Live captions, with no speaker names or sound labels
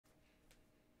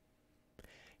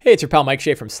Hey, it's your pal Mike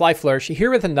Shea from Sly Flourish, here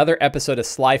with another episode of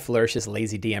Sly Flourish's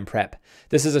Lazy DM Prep.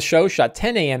 This is a show shot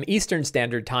 10 a.m. Eastern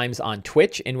Standard Times on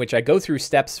Twitch, in which I go through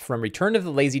steps from Return of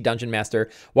the Lazy Dungeon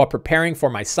Master while preparing for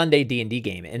my Sunday D&D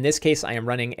game. In this case, I am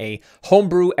running a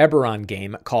homebrew Eberron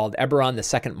game called Eberron the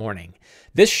Second Mourning.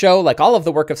 This show, like all of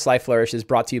the work of Sly Flourish, is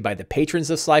brought to you by the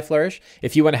patrons of Sly Flourish.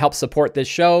 If you want to help support this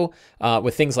show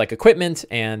with things like equipment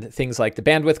and things like the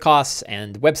bandwidth costs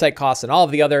and website costs and all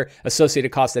of the other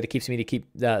associated costs that it keeps me to keep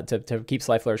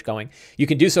Sly Flourish going, you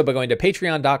can do so by going to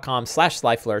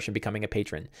patreon.com/SlyFlourish and becoming a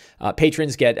patron.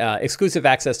 Patrons get exclusive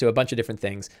access to a bunch of different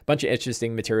things, a bunch of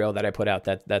interesting material that I put out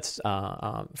that's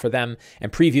for them,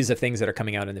 and previews of things that are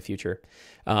coming out in the future.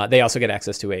 They also get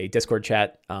access to a Discord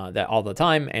chat that all the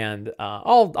time, and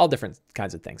all different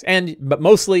kinds of things. But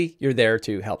mostly you're there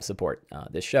to help support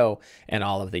this show and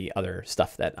all of the other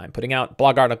stuff that I'm putting out,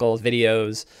 blog articles,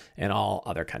 videos, and all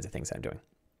other kinds of things I'm doing.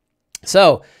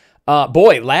 So,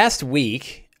 boy, last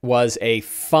week was a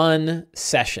fun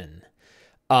session.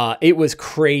 It was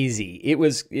crazy. It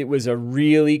was a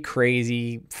really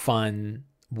crazy, fun,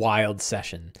 wild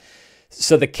session.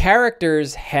 So the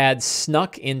characters had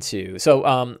snuck into,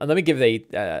 let me give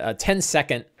a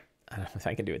 10-second, I don't know if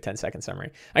I can do a 10-second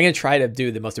summary. I'm going to try to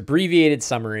do the most abbreviated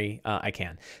summary I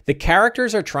can. The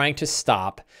characters are trying to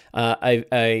stop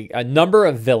a number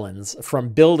of villains from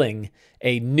building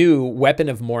a new weapon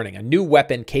of mourning, a new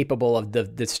weapon capable of the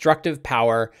destructive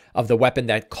power of the weapon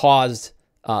that caused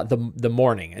the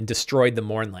mourning and destroyed the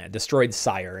Mournland, destroyed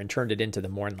Sire and turned it into the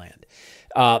Mournland.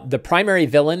 The primary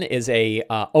villain is a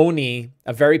Oni,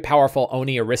 a very powerful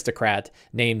Oni aristocrat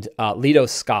named Leto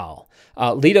Skal.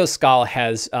 Leto Skal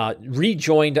has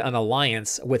rejoined an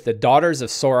alliance with the daughters of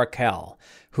Sora Kel,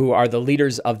 who are the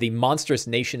leaders of the monstrous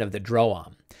nation of the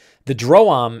Droam. The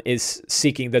Droam is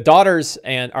seeking, the daughters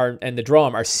and the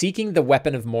Droam are seeking the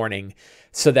weapon of mourning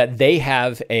so that they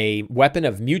have a weapon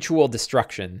of mutual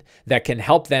destruction that can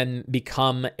help them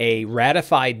become a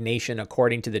ratified nation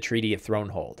according to the Treaty of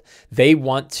Thronehold. They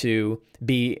want to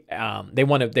be, they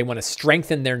want to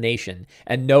strengthen their nation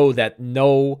and know that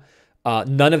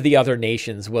none of the other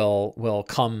nations will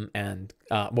come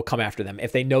after them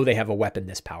if they know they have a weapon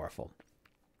this powerful.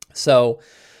 So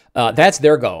that's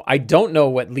their goal. I don't know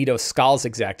what Leto Skal's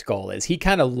exact goal is. He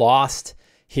kind of lost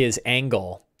his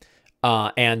angle.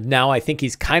 And now I think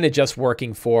he's kind of just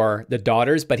working for the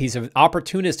daughters, but he's an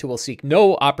opportunist who will seek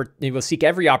he will seek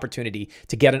every opportunity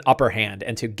to get an upper hand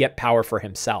and to get power for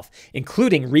himself,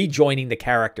 including rejoining the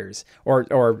characters or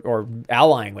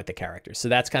allying with the characters. So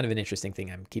that's kind of an interesting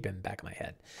thing I'm keeping in the back of my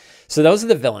head. So those are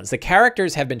the villains. The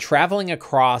characters have been traveling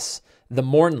across the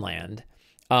Mournland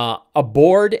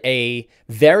aboard a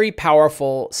very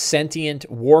powerful sentient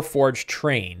Warforged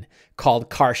train called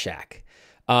Karshak.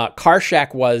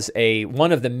 Karshak was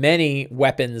one of the many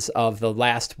weapons of the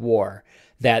last war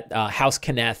that House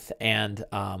Kenneth and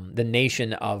the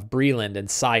nation of Breland and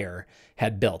Sire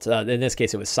had built. In this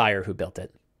case, it was Sire who built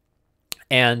it.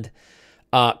 And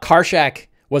Karshak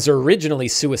was originally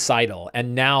suicidal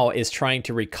and now is trying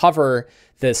to recover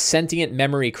the sentient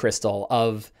memory crystal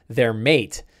of their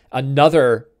mate,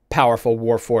 another powerful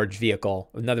Warforged vehicle,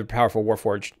 another powerful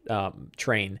Warforged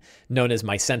train known as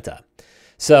Mycenta.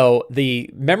 So the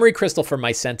memory crystal for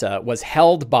Mycenta was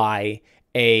held by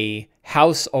a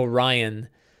House Orion,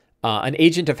 an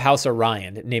agent of House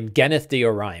Orion named Geneth de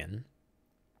Orion.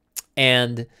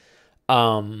 And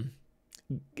Geneth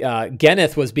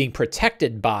was being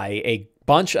protected by a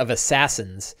bunch of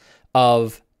assassins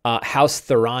of House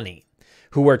Thorani,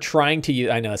 who were trying to use,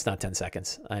 I know it's not 10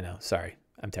 seconds. I know, sorry,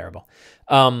 I'm terrible.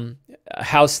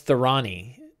 House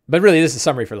Thorani, but really this is a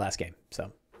summary for the last game.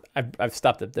 So I've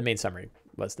stopped the main summary.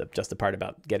 Was just the part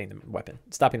about getting the weapon,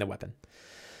 stopping the weapon.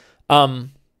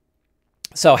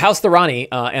 So House Thorani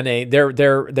and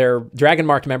their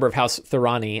dragon-marked member of House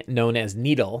Thorani, known as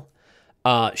Needle,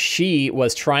 she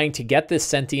was trying to get this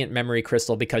sentient memory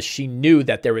crystal because she knew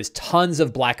that there was tons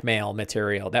of blackmail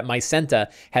material, that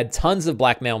Mycenta had tons of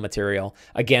blackmail material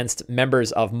against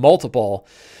members of multiple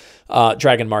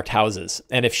dragon-marked houses,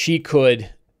 and if she could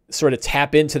sort of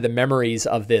tap into the memories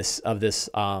of this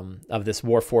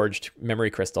Warforged memory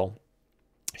crystal,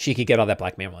 she could get all that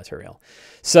blackmail material.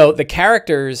 So the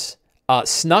characters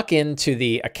snuck into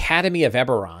the Academy of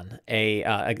Eberron,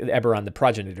 Eberron the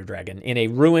progenitor dragon, in a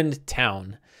ruined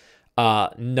town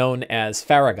known as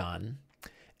Faragon.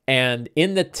 And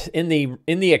in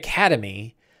the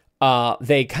academy,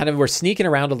 they kind of were sneaking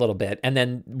around a little bit, and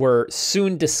then were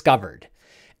soon discovered.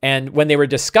 And when they were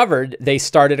discovered, they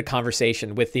started a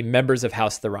conversation with the members of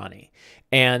House Thorani.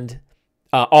 And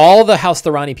all the House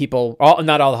Thorani people,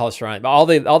 not all the House Thorani, but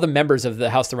all the members of the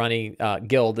House Thorani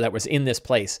guild that was in this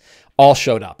place all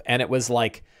showed up. And it was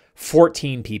like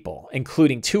 14 people,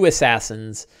 including 2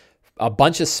 assassins, a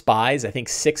bunch of spies, I think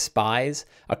 6 spies,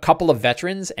 a couple of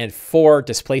veterans, and 4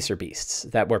 displacer beasts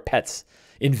that were pets,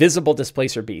 invisible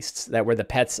displacer beasts that were the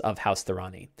pets of House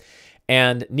Thorani.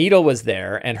 And Needle was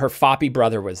there, and her Foppy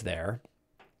brother was there.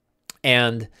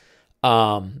 And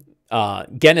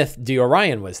Geneth de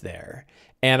Orion was there.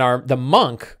 And the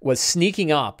monk was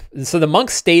sneaking up. So the monk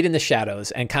stayed in the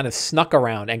shadows and kind of snuck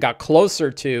around and got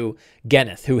closer to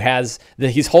Geneth, who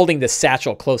he's holding this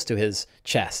satchel close to his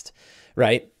chest,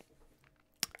 right?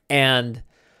 And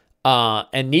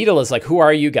Needle is like, who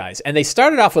are you guys? And they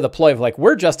started off with a ploy of like,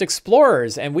 we're just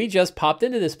explorers and we just popped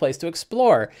into this place to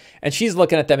explore. And she's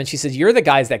looking at them and she says, you're the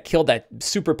guys that killed that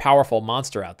super powerful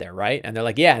monster out there, right? And they're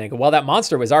like, yeah. And they go, well, that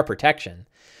monster was our protection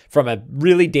from a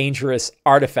really dangerous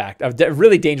artifact, a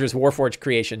really dangerous Warforged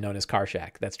creation known as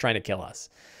Karshak that's trying to kill us.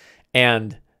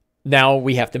 And now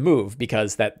we have to move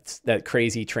because that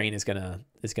crazy train is gonna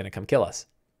come kill us.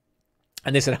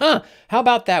 And they said, huh, how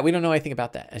about that? We don't know anything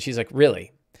about that. And she's like,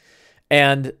 really?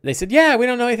 And they said, yeah, we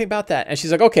don't know anything about that. And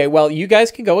she's like, okay, well, you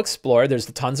guys can go explore. There's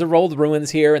tons of old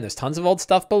ruins here and there's tons of old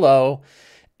stuff below.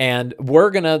 And we're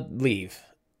going to leave,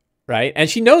 right? And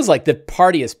she knows like the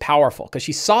party is powerful because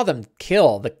she saw them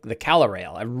kill the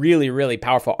Calarail, a really, really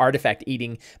powerful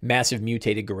artifact-eating, massive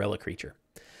mutated gorilla creature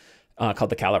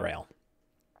called the Calarail.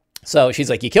 So she's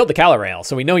like, you killed the Calarail,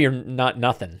 so we know you're not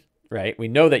nothing, right? We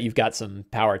know that you've got some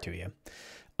power to you.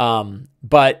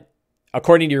 But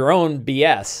according to your own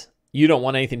BS, you don't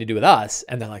want anything to do with us.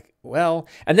 And they're like, well,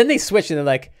 and then they switch and they're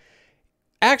like,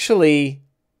 actually,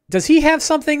 does he have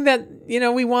something that,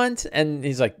 we want? And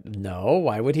he's like, no,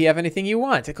 why would he have anything you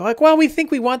want? They go like, well, we think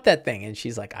we want that thing. And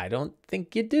she's like, I don't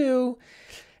think you do.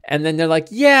 And then they're like,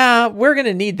 yeah, we're going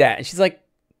to need that. And she's like,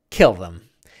 kill them.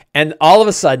 And all of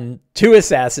a sudden, 2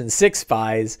 assassins, 6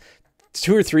 spies,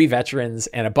 2 or 3 veterans,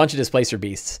 and a bunch of displacer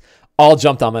beasts all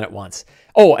jumped on them at once.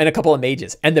 Oh, and a couple of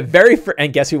mages. And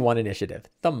and guess who won initiative?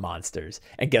 The monsters.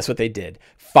 And guess what they did?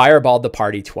 Fireballed the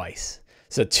party twice.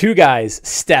 So 2 guys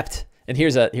stepped, and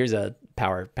here's a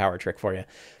power trick for you.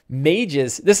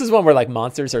 Mages, this is one where like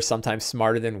monsters are sometimes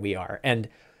smarter than we are. And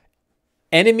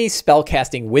enemy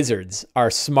spellcasting wizards are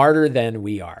smarter than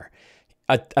we are.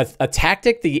 A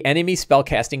tactic the enemy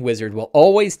spellcasting wizard will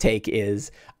always take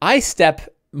is, I step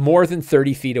more than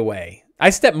 30 feet away.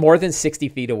 I step more than 60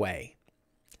 feet away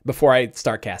before I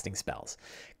start casting spells.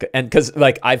 And because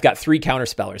like I've got 3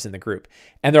 counterspellers in the group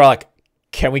and they're all like,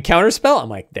 can we counterspell? I'm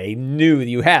like, they knew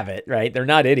you have it, right? They're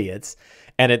not idiots.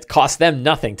 And it cost them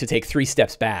nothing to take 3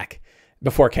 steps back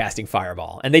before casting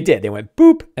fireball. And they did. They went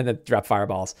boop and then dropped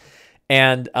fireballs.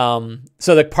 And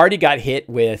so the party got hit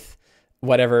with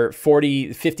whatever,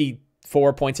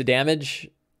 54 points of damage.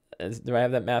 Do I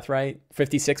have that math right?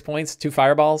 56 points, 2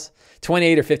 fireballs,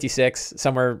 28 or 56,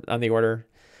 somewhere on the order.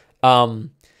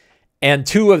 And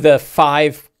 2 of the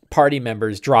 5 party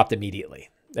members dropped immediately.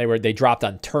 They dropped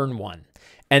on turn 1.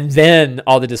 And then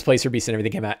all the displacer beasts and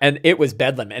everything came out. And it was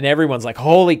bedlam. And everyone's like,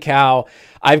 holy cow.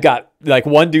 I've got like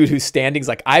one dude who's standing's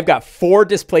like, I've got 4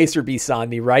 displacer beasts on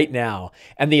me right now.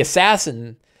 And the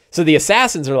assassins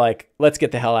are like, let's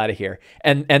get the hell out of here.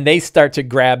 And they start to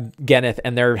grab Geneth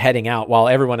and they're heading out while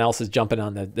everyone else is jumping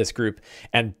on this group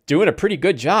and doing a pretty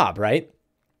good job, right?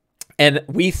 And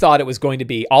we thought it was going to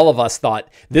be, all of us thought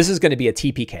this is going to be a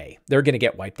TPK. They're going to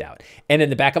get wiped out. And in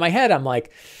the back of my head, I'm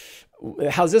like,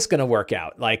 how's this going to work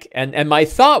out? Like, and my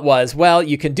thought was, well,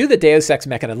 you can do the Deus Ex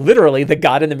Machina, literally the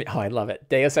god in the, I love it.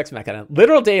 Deus Ex Machina,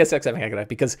 literal Deus Ex Machina,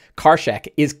 because Karshak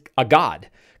is a god.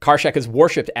 Karshak is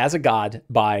worshipped as a god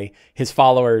by his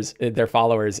followers, their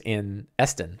followers in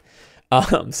Eston.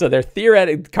 So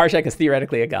Karshak is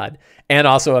theoretically a god and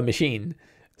also a machine.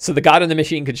 So the god in the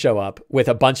machine could show up with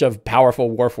a bunch of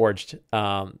powerful Warforged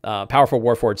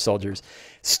soldiers,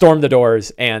 storm the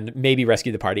doors, and maybe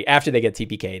rescue the party after they get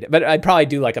TPK'd. But I'd probably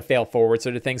do like a fail forward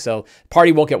sort of thing, so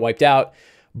party won't get wiped out.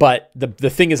 But the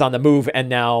thing is on the move, and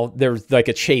now there's like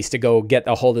a chase to go get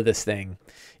a hold of this thing.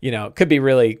 Could be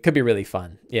really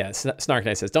fun. Yeah, Snark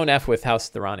Knight says, don't F with House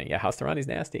Thorani. Yeah, House Thorani's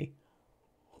nasty.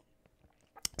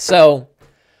 So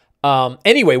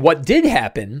anyway, what did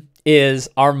happen is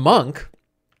our monk,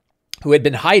 who had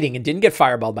been hiding and didn't get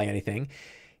fireballed by anything,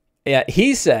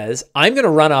 he says, I'm going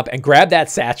to run up and grab that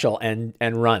satchel and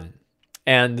run.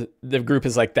 And the group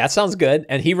is like, that sounds good.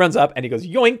 And he runs up and he goes,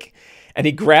 yoink. And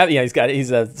he grabs,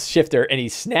 he's a shifter, and he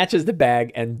snatches the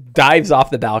bag and dives off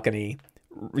the balcony,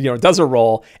 does a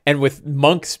roll. And with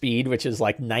monk speed, which is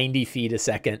like 90 feet a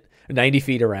second, 90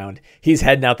 feet around, he's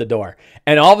heading out the door.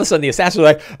 And all of a sudden the assassins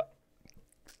are like,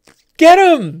 get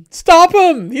him, stop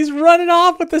him, he's running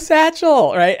off with the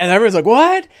satchel, right? And everyone's like,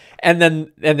 what? And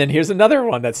then here's another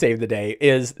one that saved the day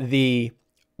is the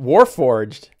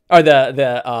Warforged, or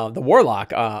the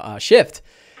Warlock Shift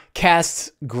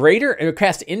casts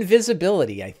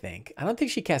invisibility, I think. I don't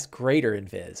think she casts greater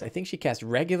invis. I think she casts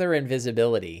regular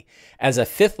invisibility as a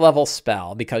 5th level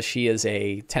spell because she is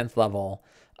a 10th level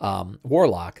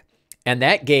Warlock. And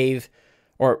that gave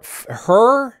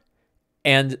her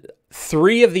and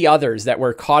 3 of the others that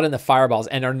were caught in the fireballs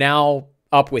and are now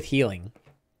up with healing,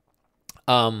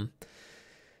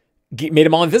 made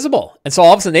them all invisible. And so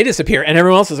all of a sudden they disappear and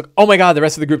everyone else is like, oh my God, the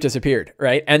rest of the group disappeared,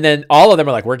 right? And then all of them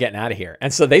are like, we're getting out of here.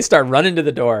 And so they start running to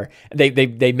the door.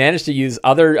 They managed to use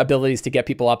other abilities to get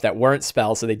people up that weren't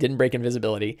spells, so they didn't break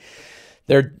invisibility.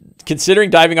 They're considering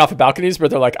diving off of balconies, but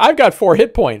they're like, I've got 4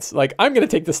 hit points. Like, I'm going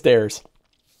to take the stairs.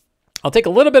 I'll take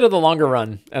a little bit of the longer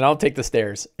run and I'll take the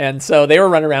stairs. And so they were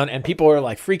running around and people were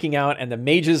like freaking out and the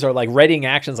mages are like readying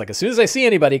actions. Like as soon as I see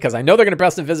anybody, because I know they're going to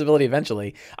press invisibility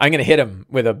eventually, I'm going to hit them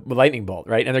with a lightning bolt,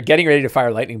 right? And they're getting ready to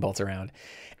fire lightning bolts around.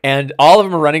 And all of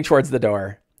them are running towards the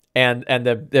door. And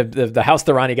the House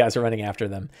Thorani guys are running after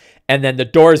them. And then the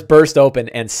doors burst open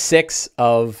and 6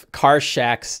 of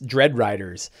Karshak's Dread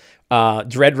Riders.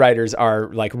 Dread Riders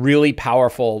are like really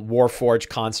powerful Warforged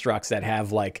constructs that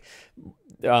have like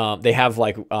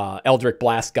Eldritch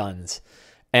blast guns,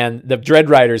 and the Dread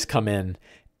Riders come in,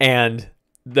 and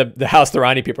the House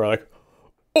Thorani people are like,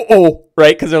 oh,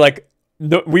 right? Because they're like,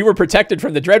 no, we were protected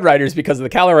from the Dread Riders because of the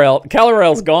Calorel.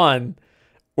 Calorel's gone.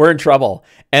 We're in trouble.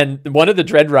 And one of the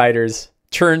Dread Riders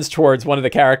turns towards one of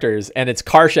the characters, and it's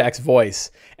Karshak's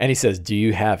voice, and he says, "Do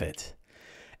you have it?"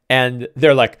 And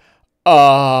they're like,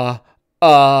 and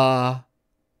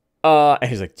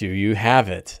he's like, "Do you have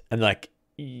it?" And like,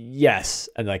 yes,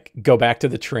 and like go back to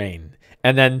the train.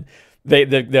 And then the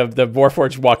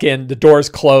Warforged walk in, the doors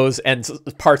close, and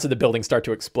parts of the building start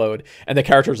to explode. And the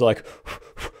characters are like,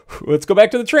 let's go back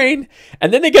to the train.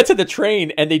 And then they get to the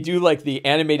train and they do like the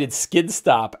animated skid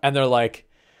stop, and they're like,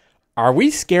 are we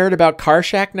scared about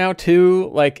Karshak now too?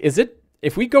 Like, is it,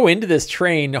 if we go into this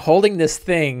train holding this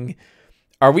thing,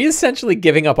 are we essentially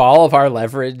giving up all of our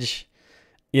leverage?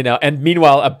 You know, and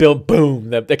meanwhile, boom,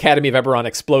 the Academy of Eberron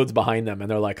explodes behind them. And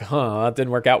they're like, that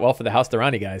didn't work out well for the House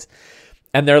Thorani guys.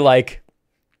 And they're like,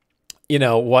 you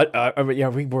know, what, are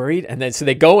we worried? And then, so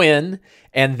they go in,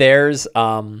 and there's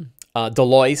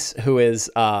Delois, who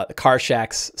is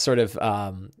Karshak's sort of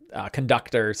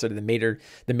conductor, sort of the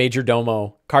major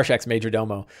domo, Karshak's major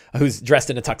domo, who's dressed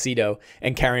in a tuxedo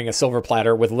and carrying a silver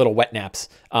platter with little wet naps.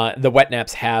 The wet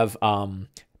naps have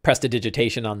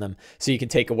prestidigitation on them, so you can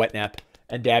take a wet nap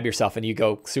and dab yourself and you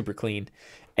go super clean.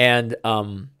 And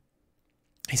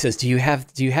he says, do you have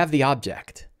the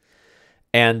object?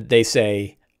 And they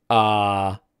say,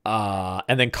 and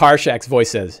then Karshak's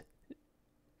voice says,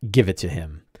 give it to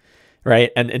him.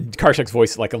 Right. And Karshak's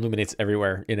voice like illuminates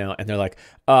everywhere, you know, and they're like,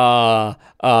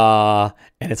 and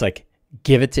it's like,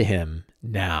 give it to him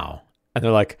now. And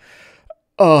they're like,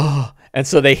 oh, and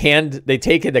so they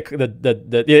take it,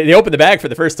 they open the bag for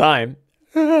the first time.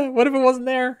 What if it wasn't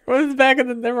there? What if it's back in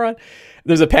the Eberron?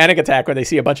 There's a panic attack when they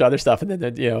see a bunch of other stuff, and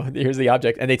then, you know, here's the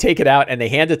object, and they take it out and they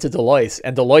hand it to Delois,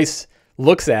 and Delois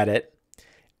looks at it,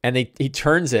 and he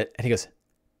turns it and he goes,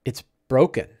 it's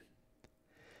broken.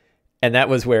 And that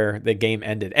was where the game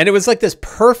ended. And it was like this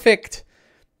perfect,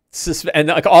 and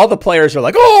like all the players are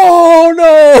like, oh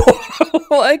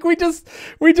no, like we just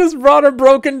brought a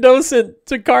broken docent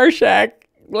to Karshak,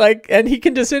 like, and he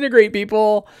can disintegrate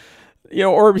people. You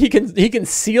know, or he can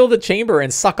seal the chamber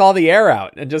and suck all the air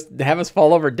out and just have us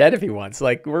fall over dead if he wants.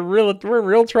 Like we're in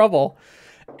real trouble.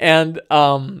 And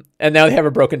now they have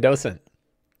a broken docent.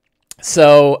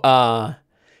 So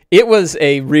it was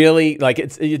a really, like,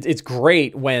 it's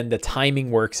great when the timing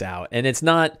works out, and it's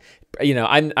not, you know,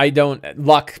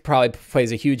 luck probably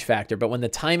plays a huge factor, but when the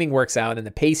timing works out and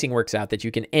the pacing works out, that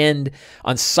you can end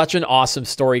on such an awesome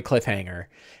story cliffhanger,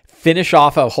 finish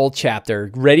off a whole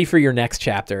chapter, ready for your next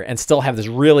chapter, and still have this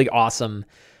really awesome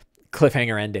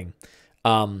cliffhanger ending.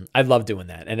 I love doing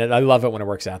that, and I love it when it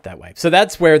works out that way. So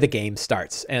that's where the game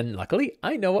starts, and luckily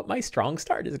I know what my strong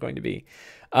start is going to be.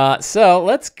 So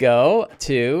let's go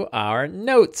to our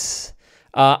notes.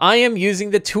 I am using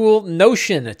the tool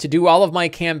Notion to do all of my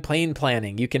campaign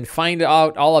planning. You can find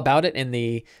out all about it in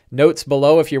the notes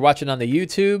below if you're watching on the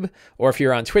YouTube, or if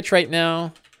you're on Twitch right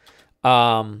now.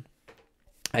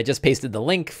 I just pasted the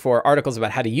link for articles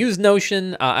about how to use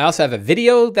Notion. I also have a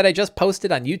video that I just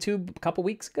posted on YouTube a couple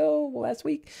weeks ago, last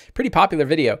week. Pretty popular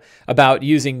video about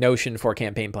using Notion for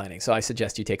campaign planning. So I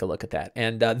suggest you take a look at that.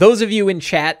 And those of you in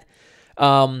chat,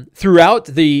 throughout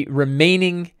the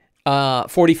remaining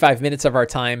 45 minutes of our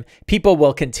time, people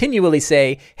will continually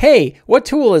say, hey, what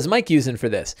tool is Mike using for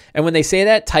this? And when they say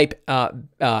that, type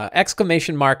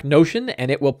exclamation mark Notion,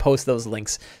 and it will post those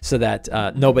links so that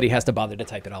nobody has to bother to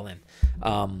type it all in.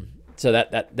 So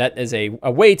that is a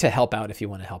way to help out if you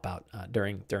want to help out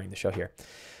during the show here.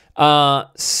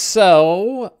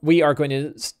 So we are going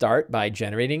to start by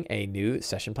generating a new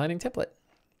session planning template.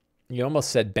 You almost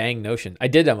said bang Notion. I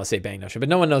did almost say bang Notion, but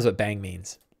no one knows what bang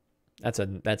means. That's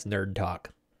nerd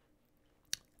talk.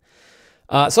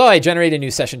 So I generate a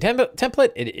new session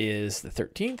template. It is the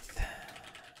 13th.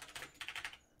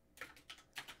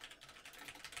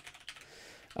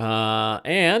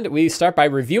 And we start by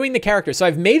reviewing the characters. So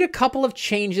I've made a couple of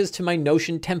changes to my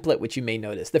Notion template, which you may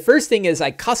notice. The first thing is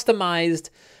I customized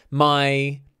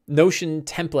my Notion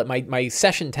template, my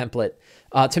session template,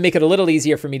 to make it a little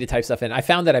easier for me to type stuff in. I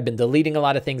found that I've been deleting a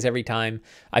lot of things every time.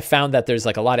 I found that there's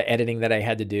like a lot of editing that I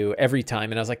had to do every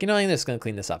time. And I was like, I'm just going to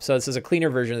clean this up. So this is a cleaner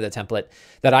version of the template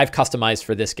that I've customized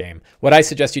for this game. What I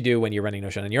suggest you do when you're running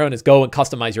Notion on your own is go and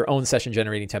customize your own session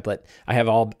generating template. I have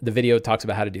the video talks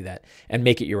about how to do that and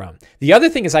make it your own. The other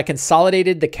thing is I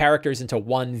consolidated the characters into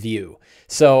one view.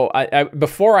 So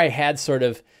before I had sort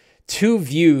of two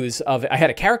views I had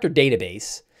a character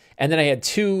database, and then I had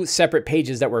two separate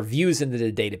pages that were views into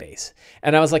the database.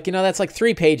 And I was like, that's like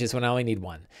 3 pages when I only need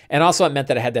 1. And also it meant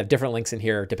that I had to have different links in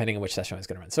here depending on which session I was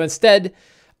going to run. So instead,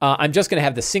 I'm just going to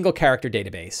have the single character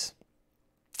database.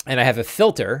 And I have a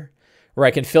filter where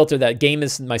I can filter that game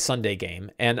is my Sunday game.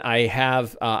 And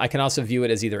I can also view it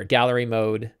as either a gallery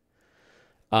mode,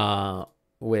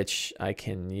 which I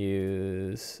can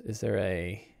use. Is there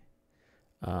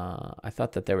I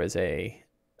thought that there was a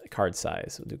card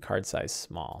size. We'll do card size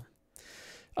small.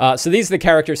 So these are the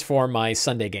characters for my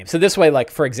Sunday game. So this way,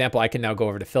 like, for example, I can now go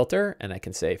over to filter and I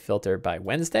can say filter by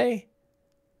Wednesday,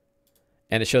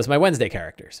 and it shows my Wednesday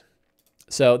characters.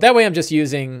 So that way I'm just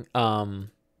using,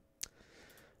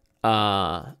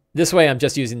 this way I'm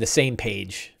just using the same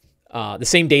page, the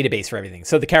same database for everything.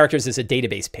 So the characters is a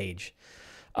database page.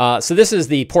 So this is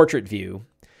the portrait view.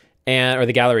 Or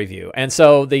the gallery view. And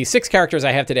so the 6 characters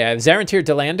I have today, I have Zarentir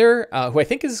Delander, who I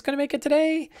think is going to make it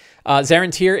today.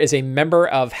 Zarentir is a member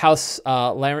of House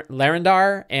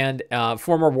Larendar and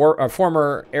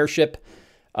former airship,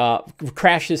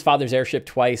 crashed his father's airship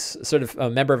twice, sort of a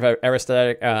member of an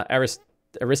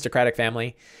aristocratic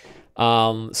family.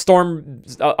 Storm,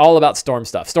 all about storm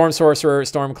stuff. Storm sorcerer,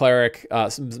 storm cleric,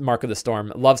 Mark of the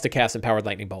Storm, loves to cast empowered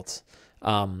lightning bolts.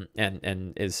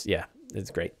 And is, yeah. It's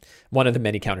great. One of the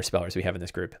many counterspellers we have in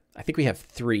this group. I think we have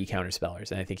 3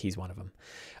 counterspellers, and I think he's one of them.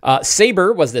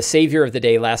 Saber was the savior of the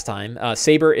day last time.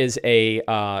 Saber is a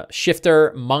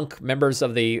shifter monk, members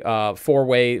of the Four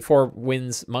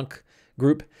Winds monk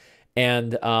group,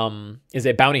 and is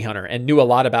a bounty hunter and knew a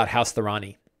lot about House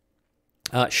Thorani.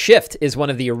 Shift is one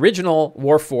of the original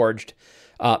Warforged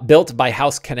built by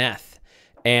House Kenneth.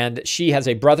 And she has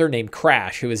a brother named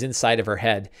Crash who is inside of her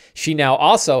head. She now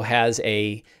also has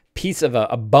a piece of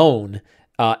a bone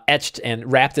etched and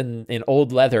wrapped in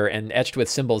old leather and etched with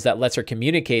symbols that lets her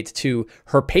communicate to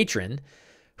her patron,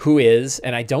 who is,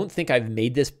 and I don't think I've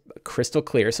made this crystal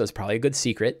clear, so it's probably a good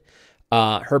secret.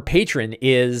 Her patron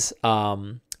is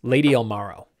Lady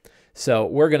Elmaro. So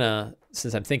we're going to,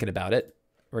 since I'm thinking about it,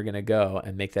 we're going to go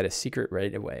and make that a secret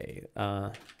right away.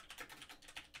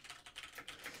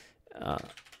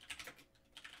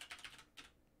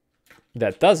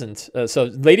 That doesn't, so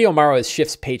Lady Elmaro is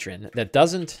Shift's patron. That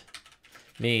doesn't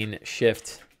mean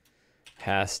Shift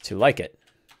has to like it.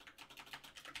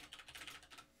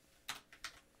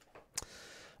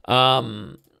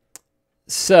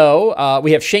 So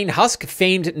we have Shane Husk,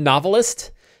 famed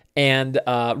novelist and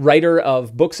writer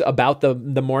of books about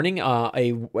the morning,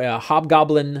 a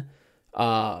hobgoblin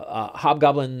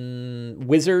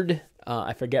wizard.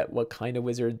 I forget what kind of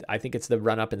wizard. I think it's the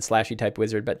run-up and slashy type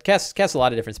wizard, but casts a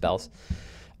lot of different spells.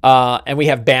 And we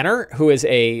have Banner, who is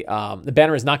the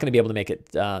Banner is not going to be able to make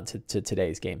it to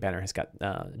today's game. Banner has got,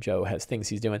 Joe has things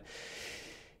he's doing.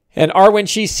 And Arwen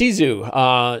Chi Sizu.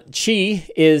 Chi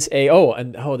is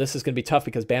this is going to be tough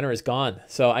because Banner is gone.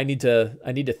 So I need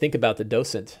to think about the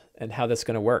docent and how that's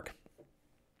going to work.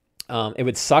 It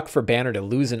would suck for Banner to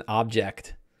lose an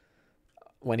object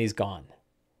when he's gone.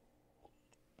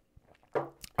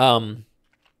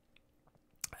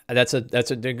 That's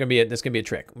gonna be a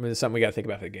trick. It's something we got to think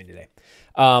about for the game today.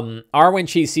 Arwen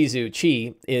Chi Sizu.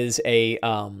 Chi is a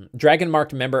dragon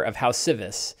marked member of House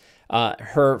Civis.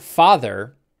 Her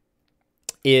father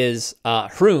is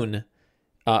Hrun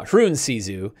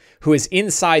Sizu, who is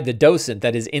inside the docent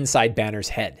that is inside Banner's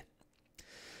head.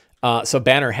 So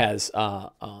Banner has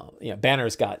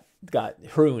Banner's got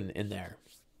Hrun in there.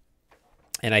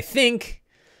 And I think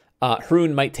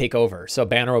Haroon might take over. So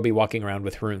Banner will be walking around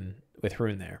with Haroon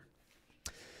there.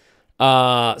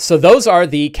 So those are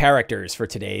the characters for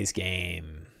today's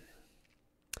game.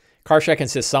 Karshak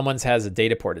insists someone's has a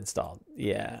data port installed.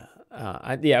 Yeah.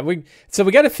 So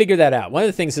we got to figure that out. One of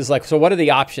the things is like, so what are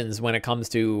the options when it comes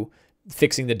to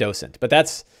fixing the docent? But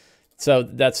that's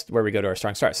where we go to our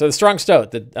strong start. So the strong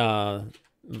start,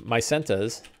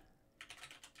 Mycenta's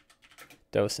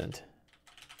docent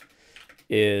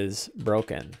is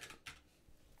broken.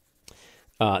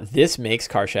 This makes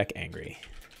Karshak angry.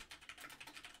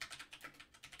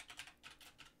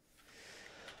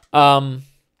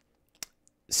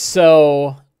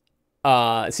 So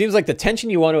it seems like the tension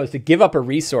you want is to give up a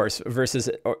resource versus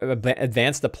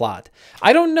advance the plot.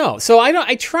 I don't know. So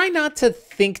I try not to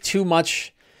think too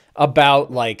much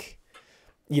about like,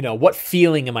 you know, what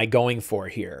feeling am I going for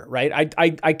here, right?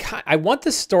 I want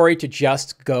the story to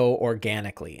just go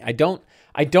organically. I don't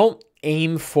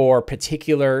aim for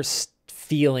particular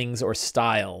feelings or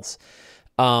styles.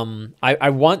 I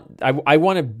want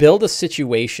to build a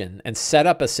situation and set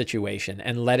up a situation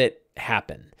and let it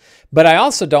happen. But I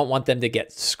also don't want them to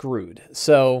get screwed.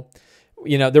 So,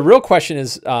 you know, the real question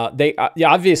is,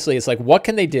 obviously it's like, what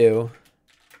can they do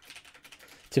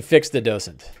to fix the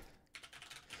docent?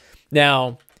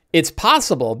 Now, it's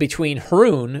possible between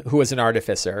Haroon, who is an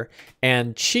artificer,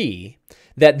 and Chi,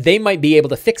 that they might be able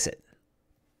to fix it.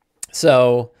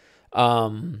 So,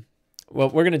 well, we're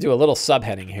going to do a little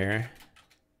subheading here.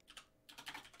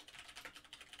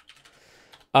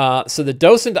 So the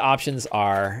docent options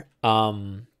are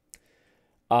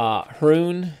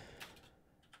Haroon,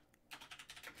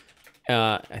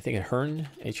 I think a Hurn,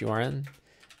 H-U-R-N.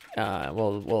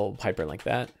 We'll hyperlink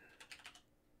that.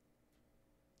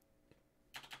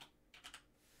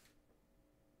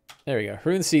 There we go.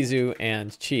 Haroon, Sizu,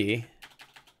 and Chi.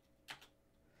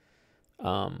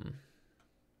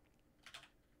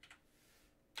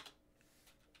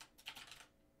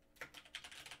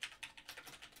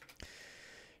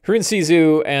 Haroon,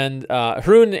 Sizu, and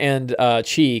Haroon and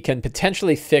Chi can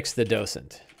potentially fix the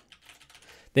docent.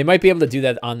 They might be able to do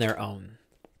that on their own.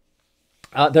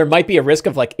 There might be a risk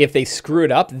of like, if they screw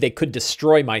it up, they could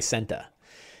destroy Mycenta.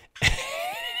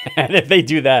 And if they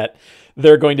do that,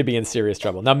 they're going to be in serious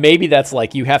trouble. Now, maybe that's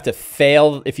like you have to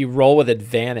fail. If you roll with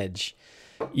advantage,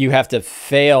 you have to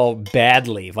fail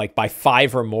badly, like by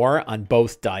 5 or more on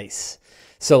both dice.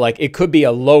 So like it could be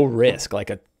a low risk, like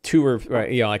a 2 or,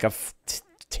 you know, like a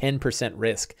 10%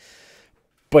 risk.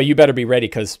 But you better be ready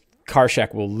because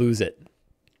Karshak will lose it.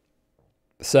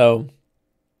 So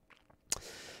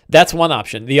that's one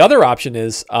option. The other option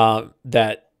is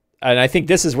that, and I think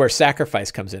this is where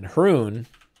sacrifice comes in. Haroon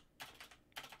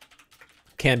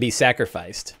can be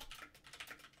sacrificed.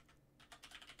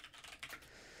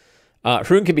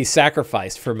 Haroon can be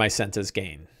sacrificed for Mycenta's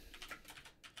gain.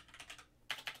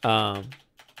 That'll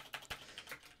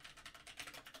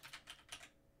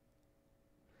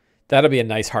be a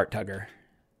nice heart tugger.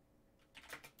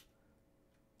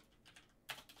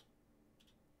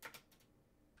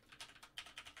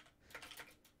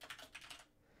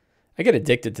 I get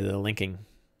addicted to the linking.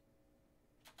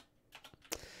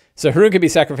 So Haroon can be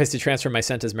sacrificed to transfer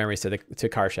Mycenta's memories to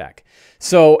Karshak.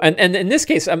 So, and in this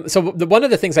case, one of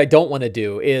the things I don't want to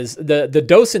do is the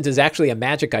docent is actually a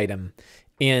magic item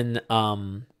in,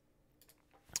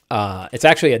 it's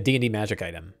actually a D&D magic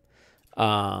item.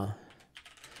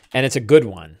 And it's a good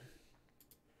one.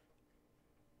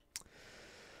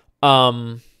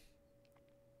 And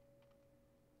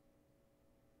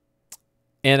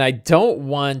I don't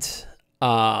want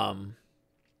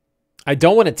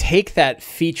to take that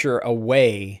feature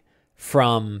away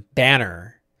from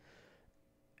Banner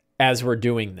as we're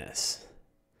doing this.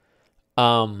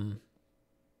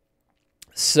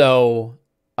 So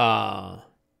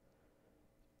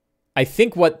I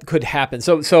think what could happen,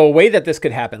 so a way that this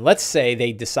could happen, let's say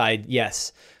they decide,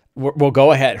 yes, we'll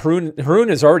go ahead. Haroon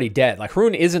is already dead. Like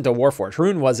Haroon isn't a Warforged.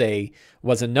 Haroon was a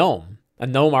gnome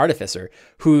artificer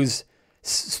whose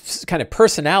kind of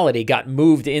personality got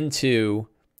moved into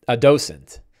a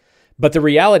docent. But the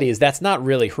reality is that's not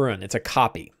really Haroon. It's a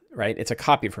copy, right? It's a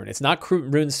copy of Haroon. It's not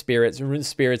Haroon's spirits. Haroon's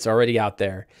spirit's already out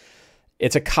there.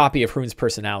 It's a copy of Haroon's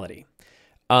personality,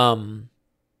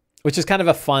 which is kind of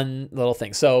a fun little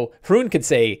thing. So Haroon could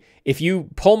say, if you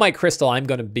pull my crystal, I'm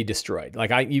going to be destroyed.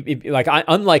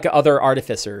 Unlike other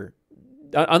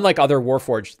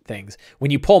Warforged things, when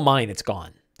you pull mine, it's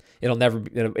gone.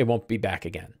 It won't be back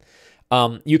again.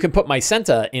 You can put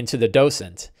Mycenta into the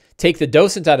docent, take the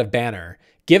docent out of Banner,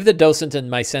 give the docent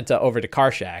and Mycenta over to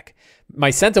Karshak.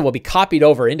 Mycenta will be copied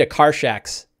over into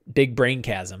Karshak's big brain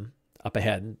chasm, up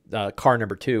ahead, car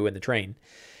number 2 in the train.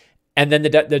 And then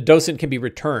the docent can be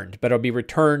returned, but it'll be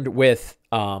returned with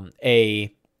like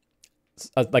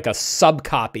a sub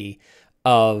copy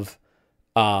of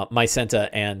Mycenta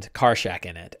and Karshak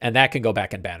in it, and that can go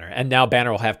back in Banner. And now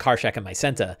Banner will have Karshak and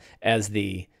Mycenta as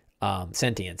the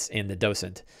sentients in the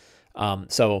docent.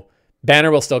 So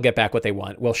Banner will still get back what they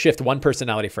want. We'll shift one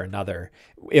personality for another.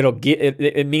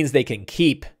 It means they can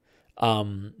keep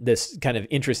this kind of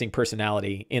interesting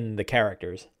personality in the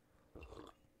characters.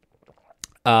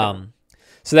 So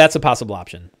that's a possible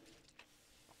option.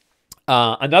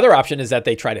 Another option is that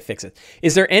they try to fix it.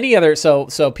 Is there any other?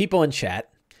 So people in chat,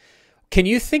 can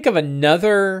you think of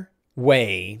another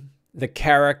way the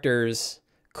characters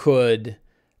could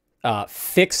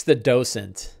fix the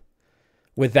docent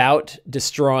without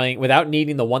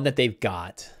needing the one that they've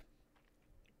got?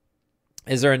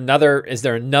 Is there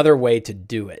another way to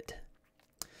do it?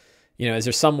 Is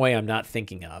there some way I'm not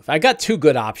thinking of? I got 2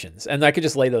 good options, and I could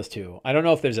just lay those 2. I don't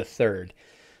know if there's a third.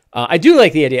 I do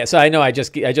like the idea. So I know I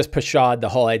just pashawed the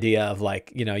whole idea of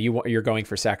like, you're going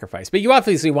for sacrifice, but you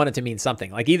obviously want it to mean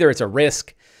something. Like either it's a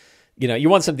risk, you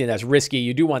want something that's risky.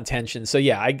 You do want tension. So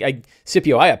yeah,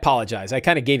 Scipio, I apologize. I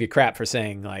kind of gave you crap for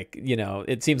saying like,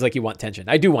 it seems like you want tension.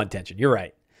 I do want tension. You're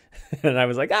right. And I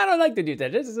was like, I don't like to do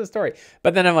tension. This is a story.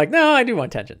 But then I'm like, no, I do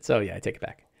want tension. So yeah, I take it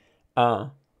back.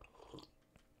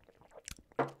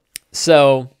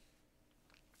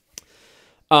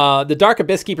 The Dark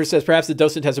Abyss Keeper says perhaps the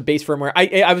docent has a base firmware.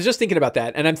 I was just thinking about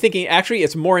that, and I'm thinking actually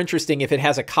it's more interesting if it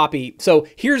has a copy. So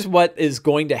here's what is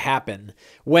going to happen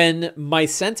when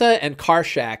Mycenta and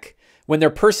Karshak, when their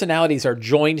personalities are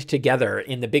joined together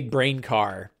in the big brain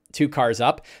car, 2 cars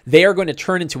up, they are going to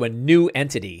turn into a new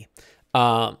entity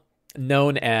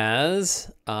known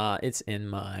as, it's in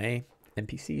my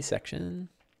NPC section.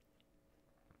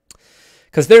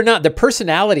 Because the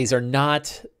personalities are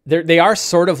not, they are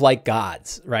sort of like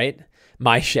gods, right?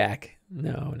 Myshak.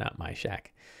 No, not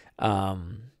Myshak.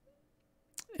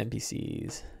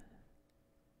 NPCs.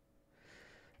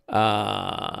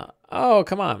 Oh,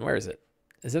 come on. Where is it?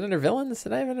 Is it under villains?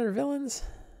 Did I have it under villains?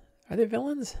 Are they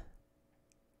villains?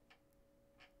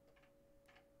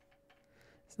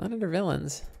 It's not under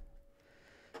villains.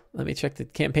 Let me check the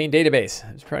campaign database.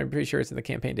 I'm probably pretty sure it's in the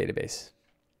campaign database.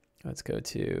 Let's go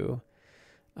to...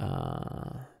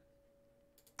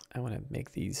 I want to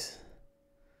make these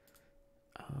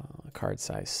card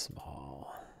size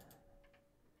small.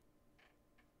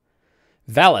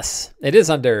 Valis. It is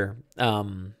under...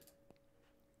 so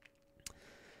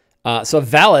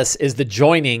Valis is the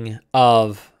joining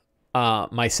of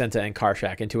Mycenta and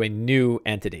Karshak into a new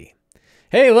entity.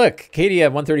 Hey, look, Katie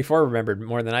at 134 remembered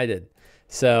more than I did.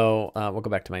 So we'll go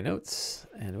back to my notes,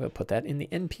 and we'll put that in the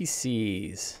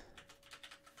NPCs.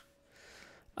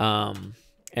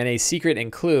 And a secret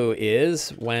and clue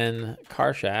is when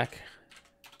Karshak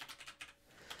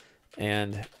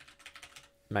and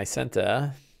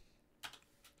Mycenta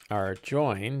are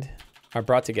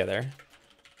brought together,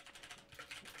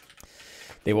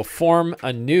 they will form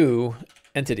a new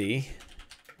entity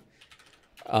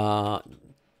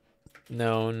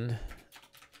known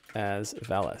as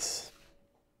Valis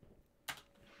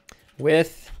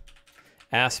with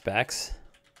aspects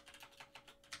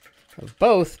of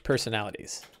both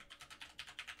personalities.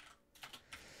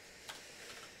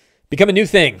 Become a new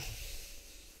thing.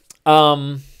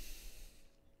 So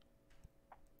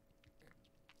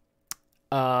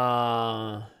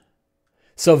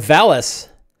Valis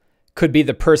could be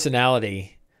the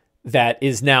personality that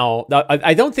is now...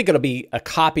 I don't think it'll be a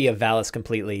copy of Valis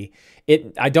completely.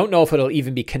 I don't know if it'll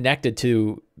even be connected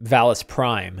to Valis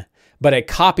Prime, but a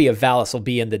copy of Valis will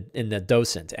be in the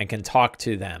docent and can talk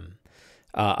to them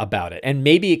about it, and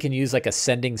maybe it can use like a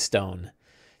sending stone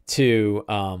to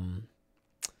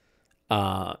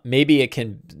maybe it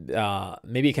can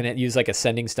use like a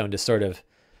sending stone to sort of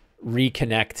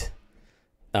reconnect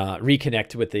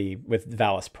with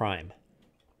Valis Prime.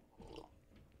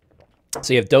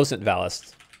 So you have Docent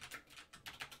Valis.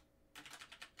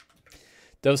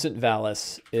 Docent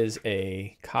Valis is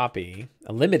a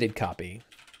limited copy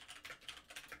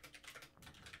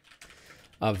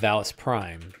of Valis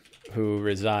Prime, who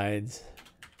resides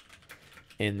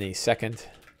in the second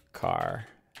car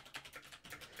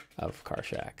of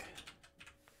Karshak.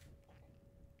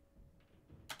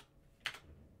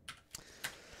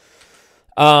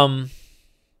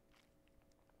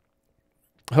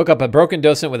 Hook up a broken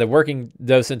docent with a working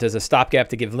docent as a stopgap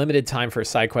to give limited time for a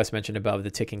side quest mentioned above,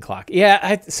 the ticking clock.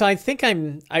 Yeah, so I think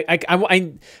a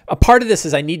part of this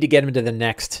is I need to get him to the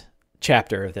next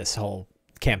chapter of this whole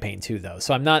campaign too, though.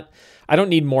 So I don't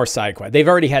need more side quests. They've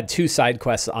already had 2 side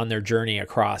quests on their journey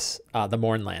across the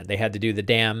Mournland. They had to do the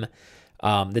dam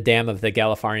of the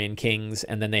Galifarian kings,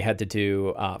 and then they had to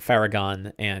do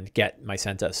Faragon and get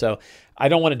Mycenta. So I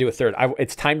don't want to do a third.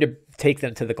 It's time to take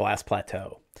them to the Glass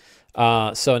Plateau.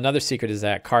 So another secret is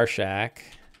that Karshak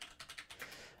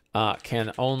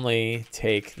can only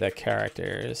take the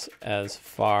characters as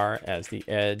far as the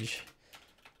edge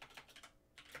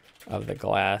of the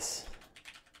glass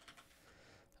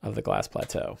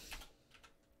plateau.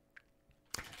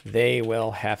 They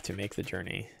will have to make the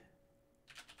journey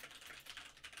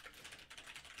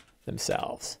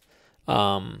themselves.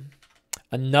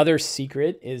 Another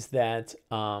secret is that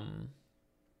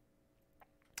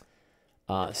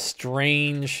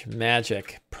strange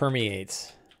magic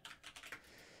permeates.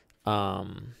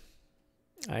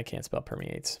 I can't spell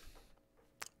permeates.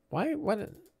 Why? What?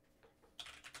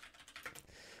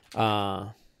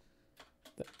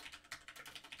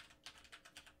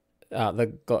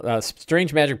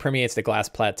 Strange magic permeates the glass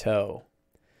plateau,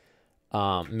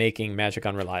 making magic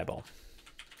unreliable.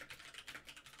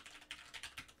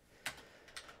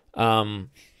 An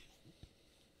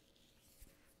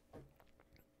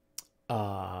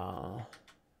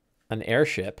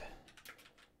airship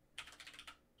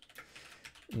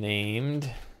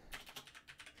named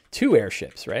 2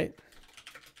 airships, right?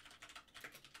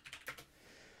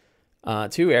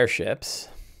 2 airships.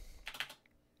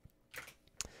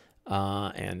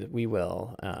 And we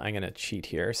will, I'm going to cheat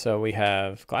here. So we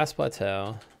have Glass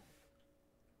Plateau.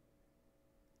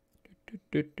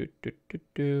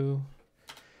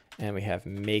 And we have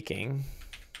Making.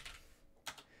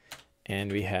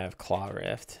 And we have Claw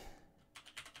Rift.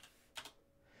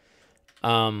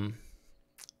 And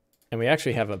we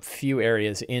actually have a few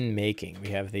areas in Making. We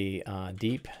have the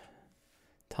deep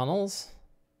tunnels.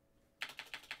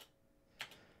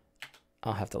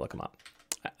 I'll have to look them up.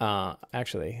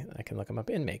 Actually, I can look them up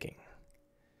in Making.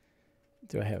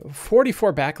 Do I have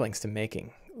 44 backlinks to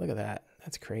Making? Look at that.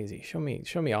 That's crazy. Show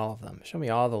me all of them. Show me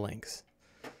all the links.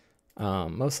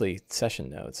 Mostly session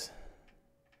notes.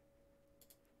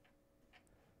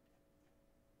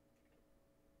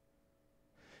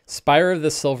 Spire of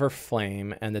the Silver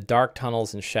Flame and the Dark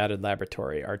Tunnels and Shadowed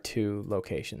Laboratory are 2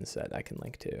 locations that I can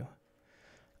link to.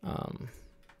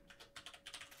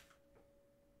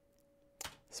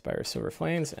 Spire of Silver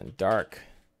Flames and Dark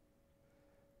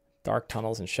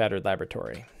Tunnels and Shattered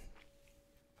Laboratory.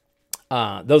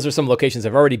 Those are some locations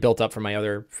I've already built up for my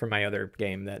other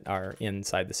game that are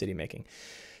inside the city Making.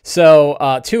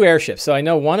 So 2 airships. So I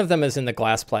know one of them is in the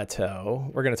Glass Plateau.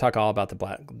 We're going to talk all about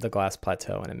the Glass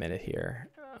Plateau in a minute here.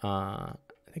 I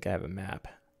think I have a map.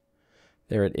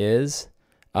 There it is.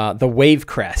 The Wave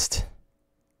Crest.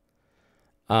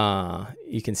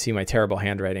 You can see my terrible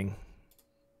handwriting.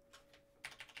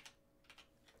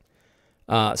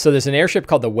 So there's an airship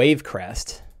called the Wave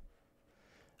Crest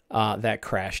that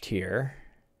crashed here.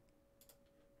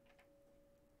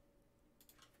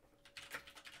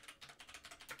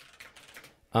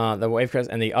 The Wave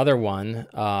Crest, and the other one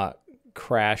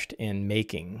crashed in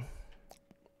Making.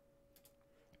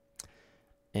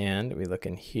 And we look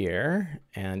in here,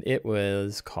 and it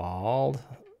was called,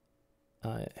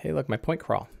 hey, look, my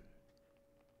Pointcrawl.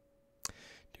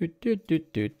 We're going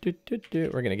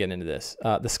to get into this.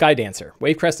 The Sky Dancer,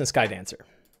 Wave Crest and Sky Dancer.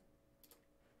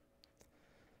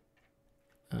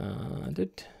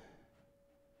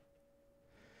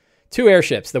 2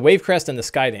 airships, the Wave Crest and the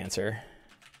Sky Dancer,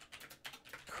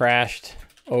 crashed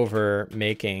over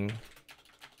Making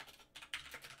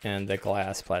and the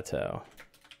Glass Plateau.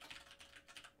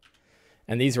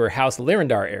 And these were House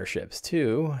Lyrindar airships,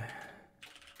 too.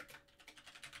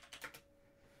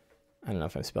 I don't know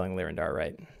if I'm spelling Lyrindar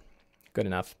right. Good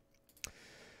enough.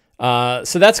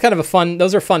 So that's kind of a fun,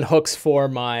 those are fun hooks for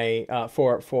my,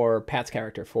 for Pat's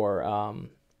character, for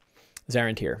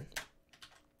Zarantir.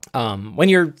 When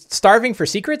you're starving for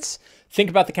secrets, think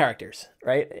about the characters,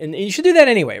 right? And you should do that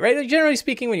anyway, right? Like, generally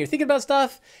speaking, when you're thinking about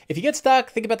stuff, if you get stuck,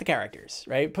 think about the characters,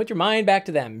 right? Put your mind back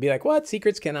to them. Be like, what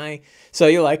secrets can I? So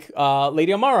you're like,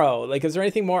 Lady Omaro. Like, is there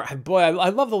anything more? Boy, I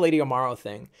love the Lady Omaro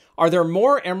thing. Are there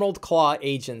more Emerald Claw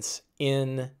agents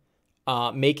in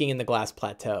Making in the Glass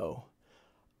Plateau?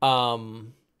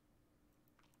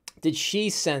 Did she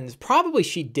send? Probably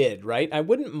she did, right? I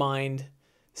wouldn't mind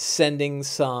sending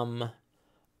some.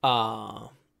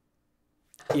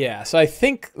 Yeah, so I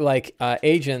think like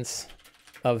agents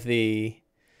of the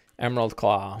Emerald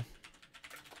Claw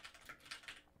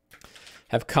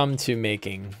have come to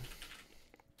Making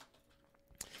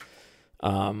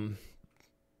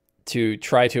to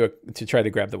try to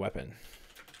grab the weapon.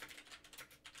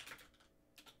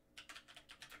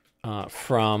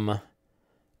 from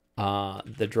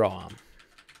the draw.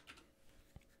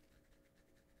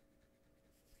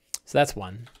 So that's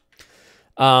one.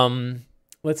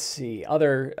 Let's see,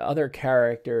 other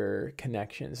character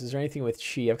connections. Is there anything with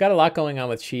Chi? I've got a lot going on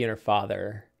with Chi and her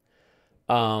father.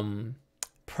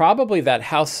 Probably that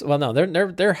house. Well, no,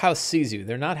 they're House Sizu.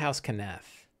 They're not House Kanath.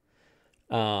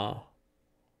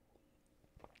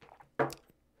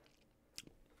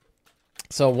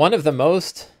 So one of the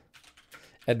most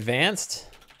advanced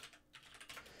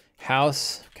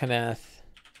House Kanath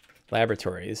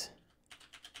laboratories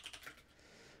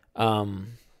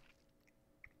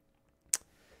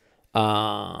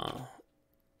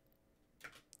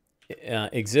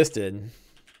existed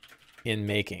in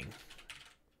making.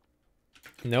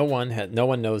 No one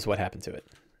knows what happened to it.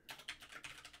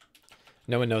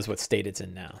 No one knows what state it's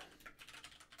in now.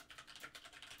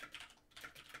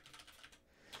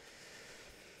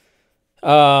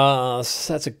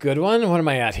 So that's a good one. What am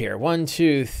I at here? 1,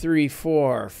 2, 3,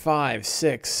 4, 5,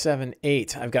 6, 7,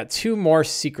 8. I've got 2 more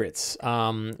secrets.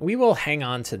 We will hang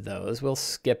on to those. We'll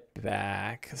skip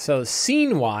back. So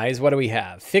scene-wise, what do we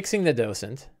have? Fixing the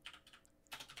docent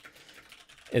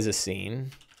is a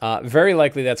scene. Very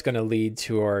likely that's going to lead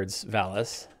towards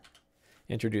Valis,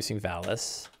 introducing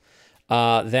Valis.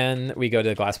 Then we go to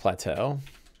the Glass Plateau.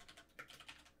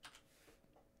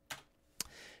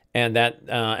 And that,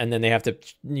 and then they have to,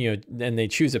 and they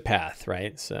choose a path,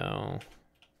 right? So,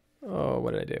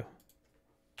 what did I do?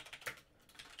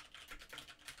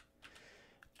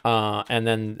 And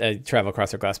then they travel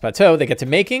across their Glass Plateau. They get to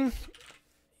making,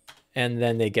 and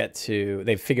then they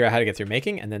figure out how to get through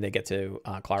making, and then they get to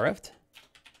Klareft.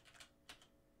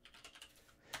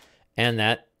 And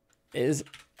that is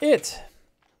it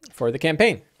for the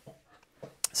campaign.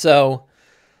 So,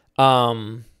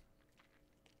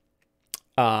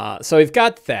 so we've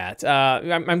got that.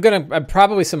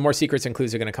 Probably some more secrets and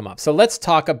clues are gonna come up. So let's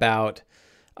talk about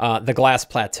the Glass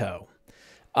Plateau.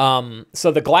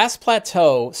 So the Glass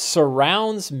Plateau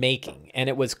surrounds making, and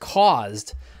it was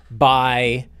caused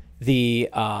by the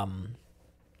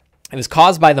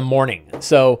mourning.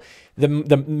 So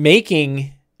the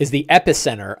making is the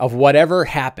epicenter of whatever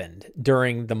happened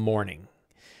during the mourning,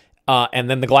 and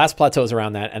then the Glass Plateau is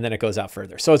around that, and then it goes out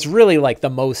further. So it's really like the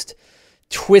most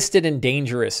twisted and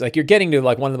dangerous. Like you're getting to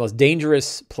like one of the most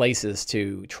dangerous places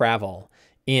to travel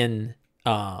in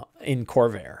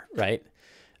Corvair, right?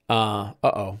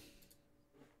 Uh-oh.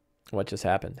 What just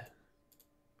happened?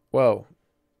 Whoa.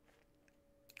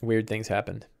 Weird things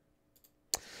happened.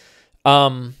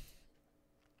 But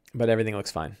everything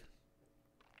looks fine.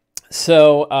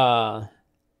 So,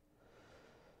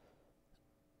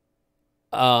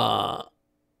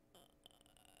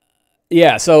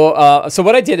 yeah, so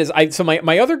what I did is so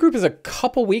my other group is a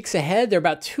couple weeks ahead. They're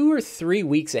about 2 or 3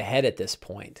 weeks ahead at this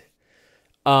point.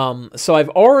 So I've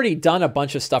already done a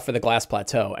bunch of stuff for the Glass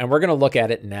Plateau, and we're going to look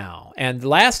at it now. And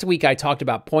last week I talked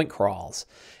about Pointcrawls,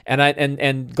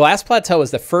 and Glass Plateau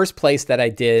is the first place that I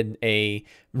did a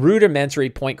rudimentary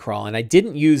point crawl, and I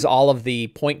didn't use all of the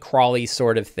point crawly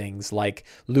sort of things like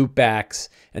loopbacks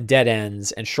and dead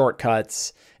ends and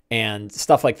shortcuts and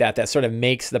stuff like that sort of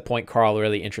makes the point crawl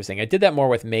really interesting. I did that more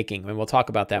with making, and we'll talk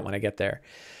about that when I get there.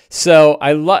 So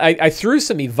I threw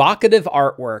some evocative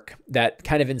artwork that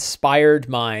kind of inspired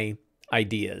my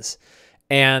ideas.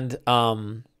 And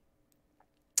one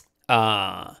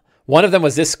of them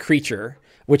was this creature,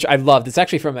 which I loved. It's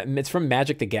actually from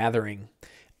Magic the Gathering.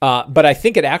 But I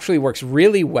think it actually works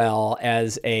really well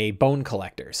as a bone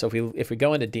collector. So if we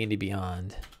go into D&D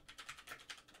Beyond,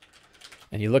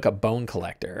 and you look up Bone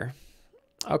Collector.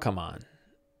 Oh, come on.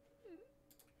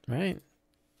 Right?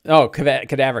 Oh,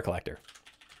 Cadaver Collector.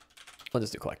 We'll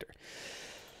just do Collector.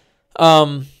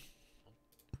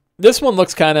 This one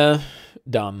looks kind of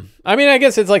dumb. I mean, I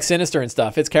guess it's like sinister and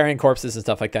stuff. It's carrying corpses and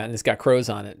stuff like that, and it's got crows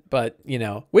on it. But,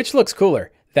 which looks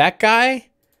cooler? That guy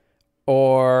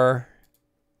or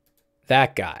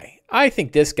that guy? I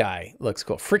think this guy looks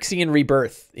cool. Phyrexian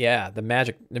Rebirth. Yeah, the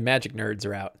magic nerds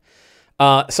are out.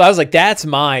 So I was like, that's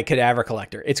my Cadaver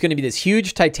Collector. It's going to be this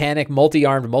huge Titanic,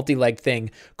 multi-armed, multi-legged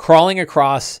thing crawling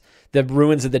across the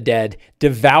ruins of the dead,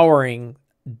 devouring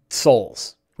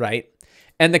souls, right?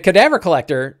 And the Cadaver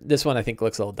Collector, this one I think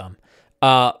looks a little dumb.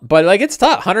 But like it's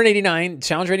tough. 189,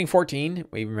 challenge rating 14.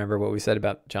 We remember what we said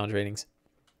about challenge ratings.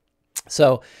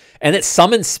 So, and it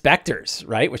summons specters,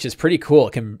 right? Which is pretty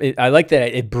cool. I like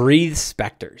that it breathes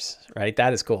specters, right?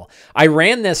 That is cool. I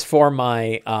ran this for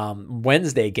my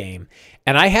Wednesday game,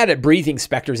 and I had it breathing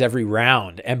specters every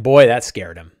round. And boy, that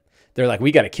scared them. They're like,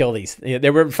 we got to kill these. They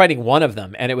were fighting one of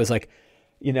them, and it was like,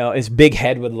 his big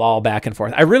head would loll back and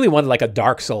forth. I really wanted like a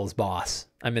Dark Souls boss,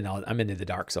 I'm into the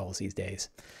Dark Souls these days.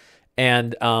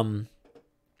 And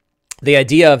the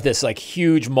idea of this like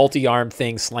huge multi-armed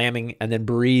thing slamming and then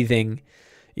breathing,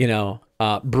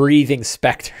 breathing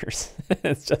specters.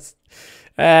 It's just,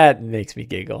 that makes me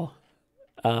giggle.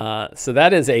 So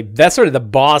that's sort of the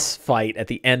boss fight at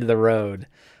the end of the road.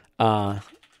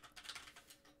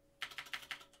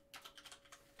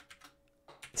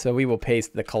 So we will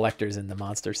paste the collectors in the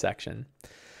monster section.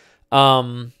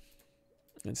 Let's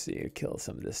see, kill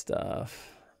some of this stuff.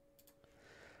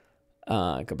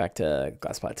 Go back to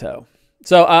Glass Plateau.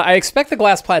 So I expect the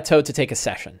Glass Plateau to take a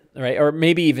session, right? Or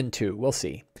maybe even 2. We'll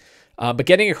see. But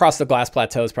getting across the Glass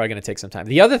Plateau is probably going to take some time.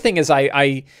 The other thing is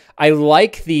I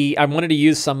wanted to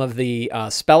use some of the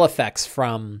spell effects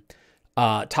from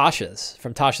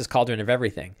Tasha's Cauldron of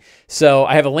Everything. So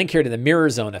I have a link here to the Mirror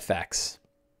Zone effects.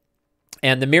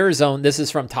 And the Mirror Zone, this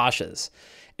is from Tasha's.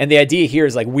 And the idea here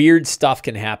is like weird stuff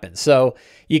can happen. So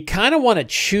you kind of want to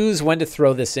choose when to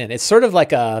throw this in. It's sort of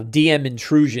like a DM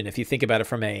intrusion if you think about it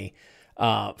from a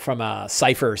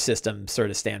cipher system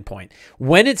sort of standpoint.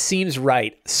 When it seems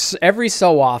right, every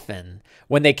so often,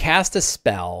 when they cast a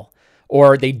spell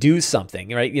or they do something,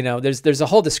 right? There's a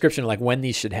whole description of like when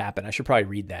these should happen. I should probably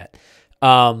read that.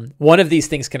 One of these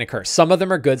things can occur. Some of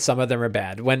them are good, some of them are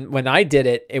bad. When I did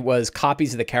it, it was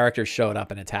copies of the characters showed up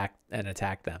and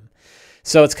attacked them.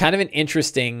 So it's kind of an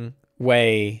interesting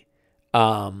way.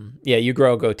 You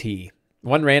grow a goatee.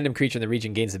 One random creature in the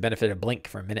region gains the benefit of blink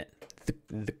for a minute.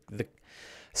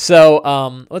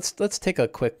 So let's take a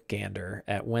quick gander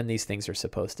at when these things are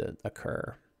supposed to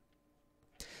occur.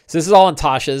 So this is all in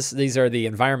Tasha's. These are the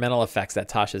environmental effects that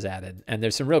Tasha's added, and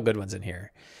there's some real good ones in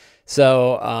here.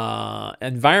 So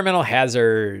environmental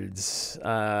hazards,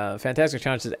 fantastic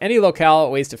challenges. Any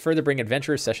locale, ways to further bring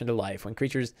adventurous session to life. When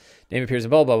creatures' name appears in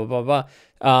blah, blah, blah, blah,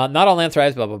 blah. Not all land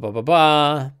thrives, blah, blah, blah, blah,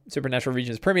 blah. Supernatural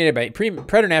regions permeated by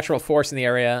preternatural force in the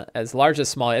area, as large as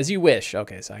small, as you wish.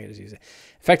 Okay, so I can just use it.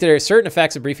 Affected areas, certain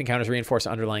effects of brief encounters reinforce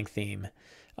underlying theme.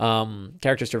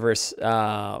 Characters traverse.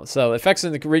 So effects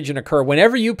in the region occur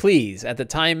whenever you please, at the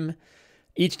time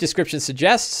each description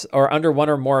suggests, or under one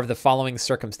or more of the following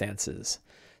circumstances.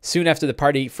 Soon after the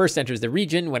party first enters the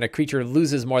region, when a creature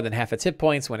loses more than half its hit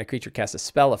points, when a creature casts a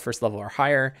spell of first level or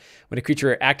higher, when a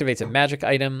creature activates a magic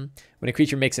item, when a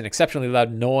creature makes an exceptionally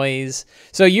loud noise.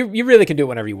 So you really can do it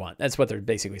whenever you want. That's what they're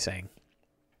basically saying.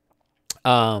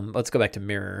 Let's go back to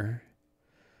Mirror.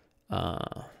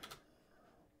 Why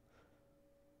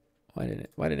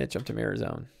didn't it jump to Mirror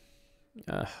Zone?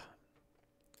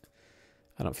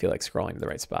 I don't feel like scrolling to the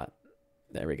right spot.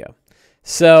 There we go.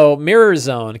 So Mirror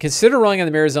Zone. Consider rolling on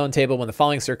the Mirror Zone table when the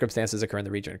following circumstances occur in the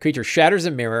region. A creature shatters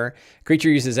a mirror. A creature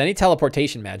uses any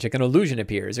teleportation magic. An illusion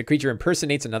appears. A creature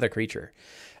impersonates another creature.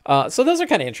 So those are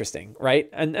kind of interesting, right?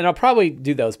 And I'll probably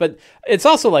do those. But it's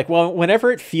also like, well,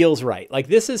 whenever it feels right. Like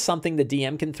this is something the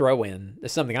DM can throw in.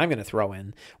 This is something I'm going to throw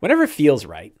in. Whenever it feels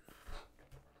right.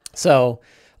 So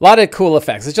a lot of cool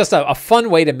effects. It's just a fun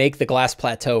way to make the Glass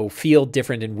Plateau feel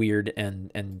different and weird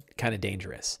and kind of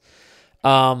dangerous.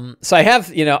 So I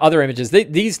have, other images.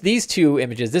 These two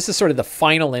images, this is sort of the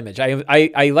final image.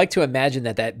 I like to imagine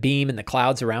that beam and the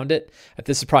clouds around it,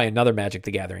 this is probably another Magic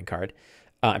the Gathering card.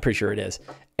 I'm pretty sure it is.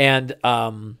 And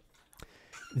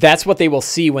that's what they will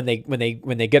see when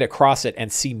they get across it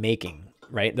and see making,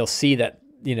 right? They'll see that,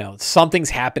 something's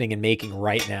happening in making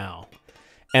right now.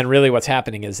 And really what's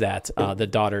happening is that the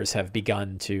daughters have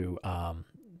begun to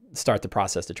start the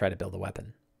process to try to build a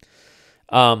weapon.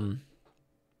 Dark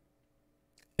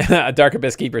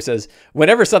Abyss Keeper says,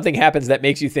 whenever something happens that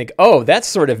makes you think, oh, that's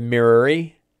sort of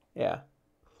mirror-y. Yeah.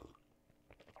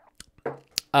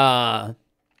 I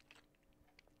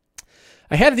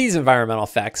have these environmental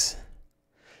effects.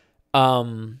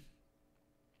 But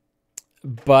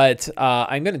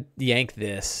I'm going to yank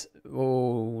this.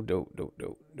 Oh, no.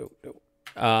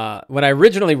 When I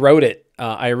originally wrote it, when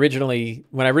I originally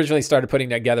started putting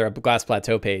together a Glass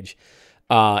Plateau page,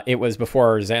 it was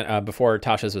before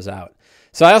Tasha's was out.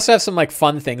 So I also have some like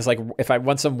fun things, like if I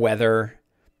want some weather,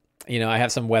 I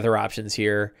have some weather options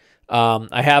here.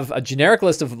 I have a generic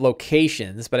list of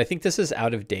locations, but I think this is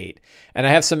out of date. And I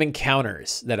have some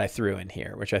encounters that I threw in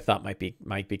here, which I thought might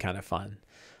be kind of fun.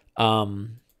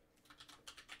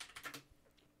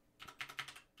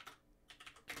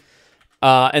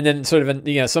 And then sort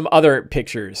of, some other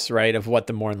pictures, right, of what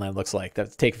the Mournland looks like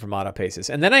that's taken from Auto Paces.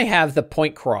 And then I have the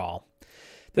point crawl.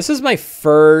 This is my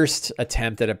first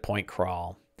attempt at a point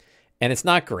crawl, and it's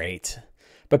not great.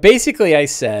 But basically I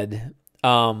said,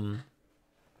 there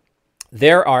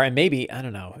are, and maybe, I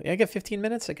don't know, I got 15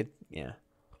 minutes?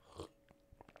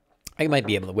 I might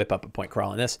be able to whip up a point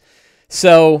crawl on this.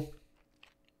 So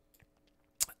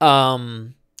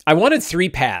I wanted 3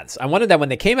 paths. I wanted that when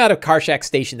they came out of Karshak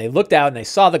Station, they looked out and they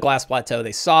saw the glass plateau.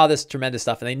 They saw this tremendous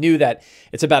stuff, and they knew that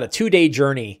it's about a 2-day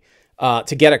journey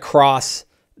to get across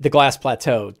the glass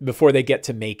plateau before they get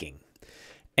to making.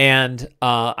 And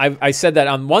I said that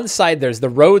on one side there's the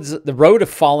road of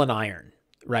fallen iron,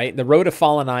 right? The road of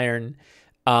fallen iron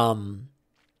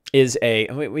is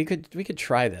we could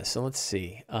try this. So let's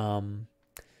see.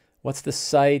 What's the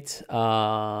site?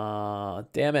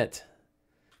 Damn it.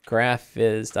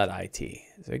 Graphviz.it.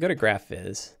 So we go to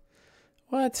Graphviz.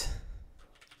 What?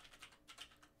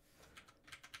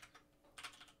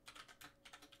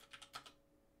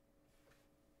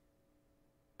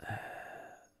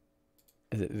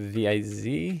 Is it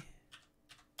VIZ?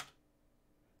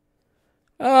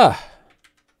 Ah.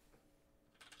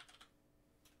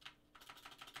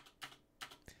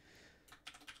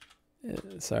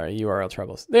 Sorry, URL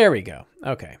troubles. There we go.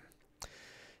 Okay.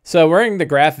 So we're in the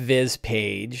Graphviz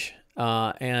page,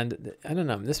 and I don't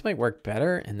know, this might work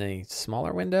better in the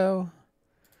smaller window.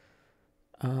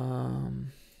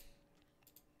 Let's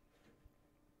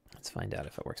find out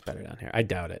if it works better down here. I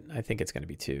doubt it. I think it's going to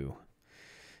be too...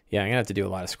 Yeah, I'm going to have to do a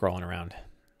lot of scrolling around.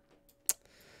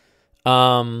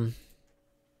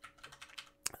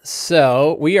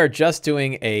 So we are just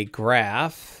doing a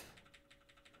graph.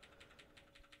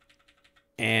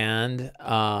 And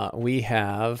we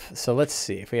have, so let's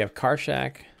see if we have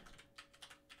Karshak.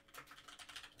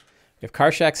 We have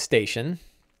Karshak Station.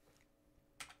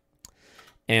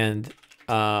 And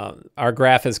our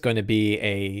graph is going to be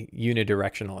a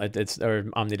unidirectional, or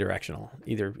omnidirectional,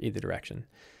 either direction.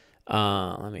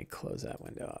 Let me close that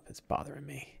window up. It's bothering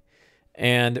me.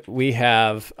 And we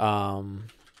have Road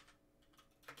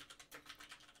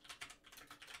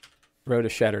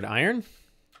of Shattered Iron.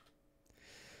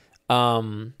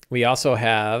 We also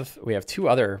have 2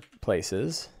 other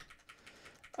places.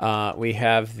 We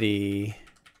have the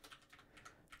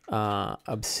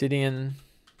Obsidian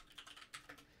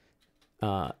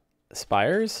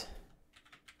Spires.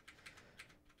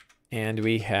 And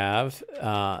we have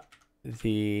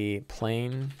the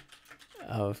Plane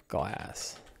of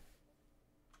Glass.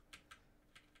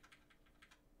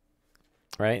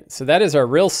 Right? So that is our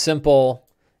real simple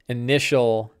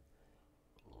initial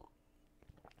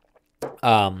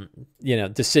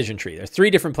decision tree. There's 3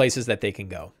 different places that they can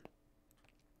go.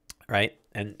 Right?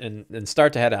 And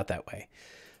start to head out that way.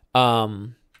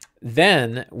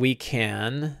 Then we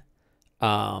can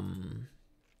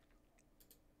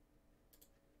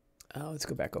let's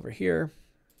go back over here.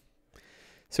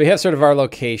 So we have sort of our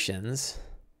locations.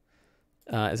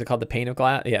 Is it called the Pane of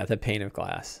Glass? Yeah, the Pane of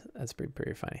Glass. That's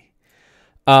pretty funny.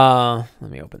 Let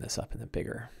me open this up in the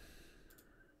bigger.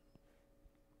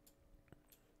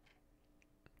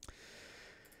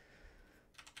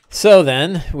 So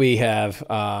then we have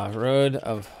Road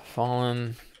of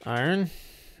Fallen Iron.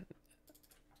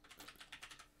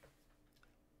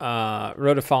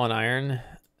 Road of Fallen Iron.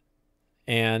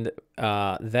 And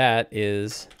that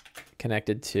is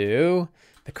connected to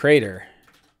the crater.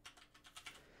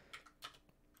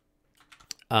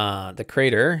 The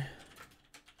crater.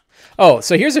 Oh,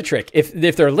 so here's a trick.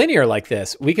 If they're linear like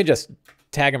this, we can just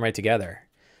tag them right together.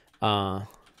 But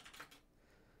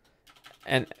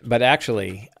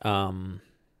actually,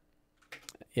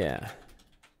 yeah.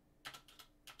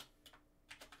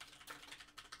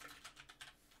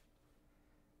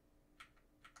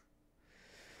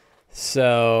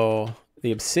 So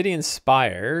the Obsidian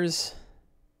Spires.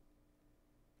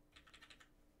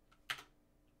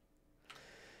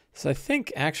 So I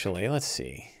think actually, let's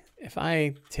see. If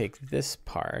I take this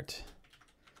part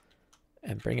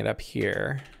and bring it up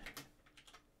here,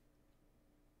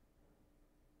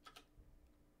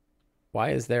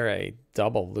 why is there a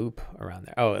double loop around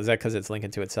there? Oh, is that because it's linking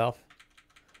to itself?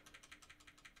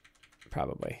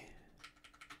 Probably.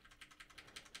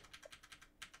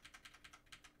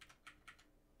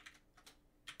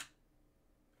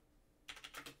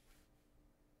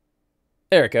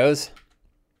 There it goes.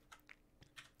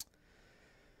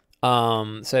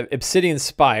 So Obsidian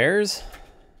Spires,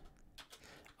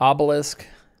 Obelisk,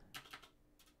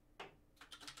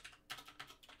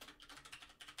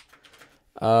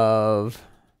 of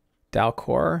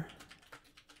Dalcor,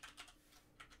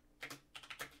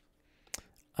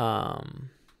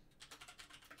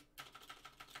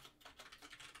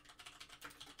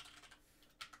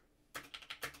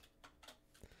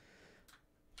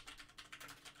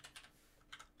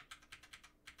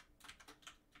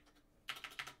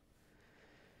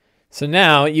 so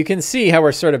now you can see how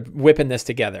we're sort of whipping this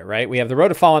together, right? We have the Road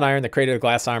of Fallen Iron, the Crater of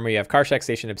Glass Armor, you have Karshak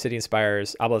Station, Obsidian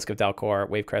Spires, Obelisk of Dalcor,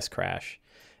 Wavecrest Crash,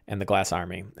 and the Glass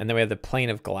Army. And then we have the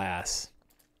Plane of Glass.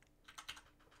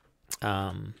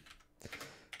 And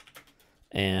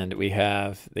we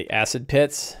have the acid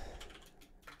pits.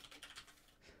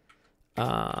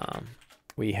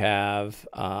 We have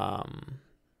our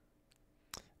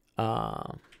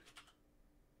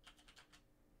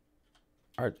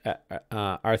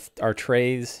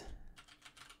trays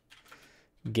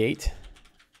gate,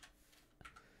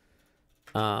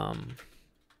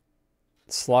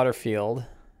 slaughter field,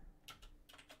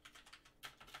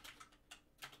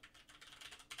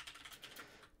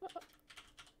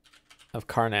 of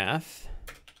Karnath,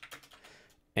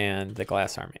 and the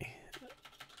Glass Army.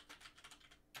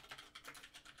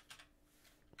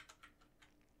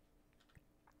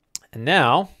 And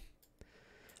now,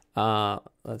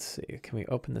 let's see, can we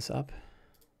open this up?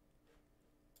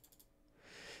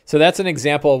 So that's an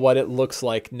example of what it looks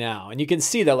like now. And you can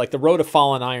see that, like the Road of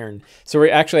Fallen Iron. So we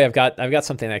actually, I've got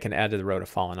something I can add to the Road of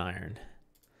Fallen Iron.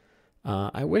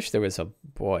 I wish there was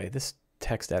this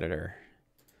text editor.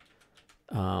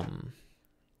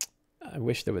 I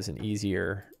wish there was an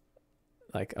easier,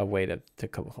 like a way to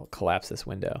collapse this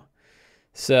window.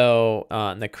 So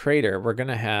in the crater, we're going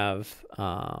to have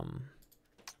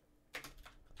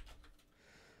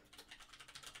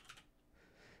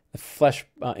the flesh,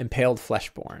 impaled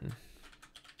fleshborn.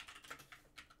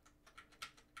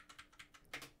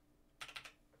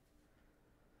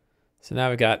 So now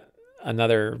we've got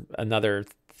another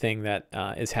thing that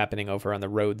is happening over on the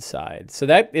roadside. So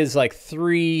that is like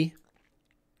 3.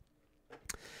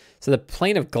 So the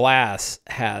plane of glass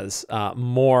has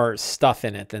more stuff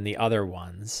in it than the other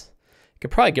ones. You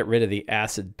could probably get rid of the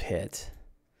acid pit.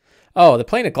 Oh, the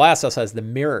plane of glass also has the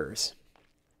mirrors.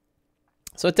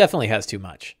 So it definitely has too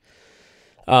much.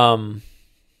 So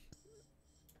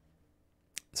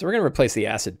we're going to replace the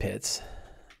acid pits.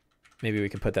 Maybe we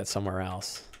can put that somewhere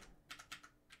else.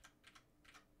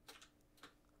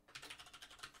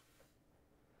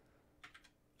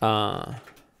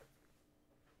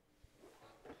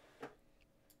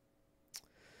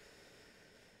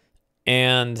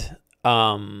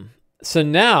 So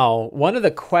now one of the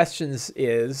questions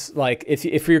is, like,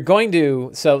 if you're going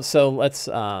to, so let's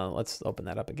open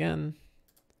that up again.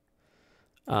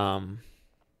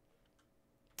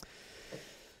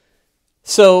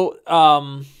 So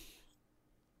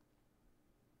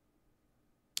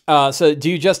do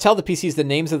you just tell the PCs the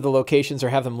names of the locations or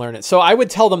have them learn it? So I would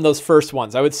tell them those first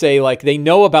ones. I would say, like, they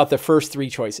know about the first 3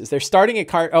 choices. They're starting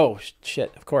at oh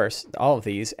shit, of course, all of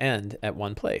these end at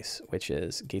one place, which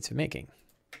is Gates of Making.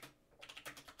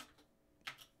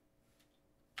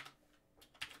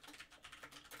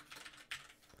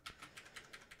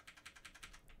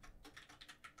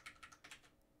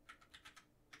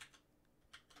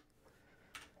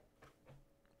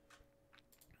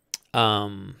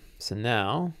 So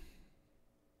now,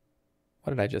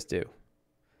 what did I just do?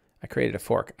 I created a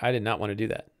fork. I did not want to do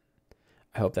that.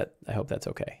 I hope that's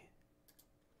okay.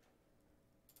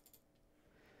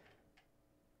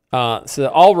 So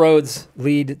all roads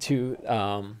lead to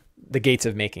the Gates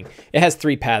of Making. It has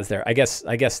 3 paths there. I guess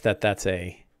that's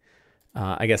a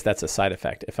side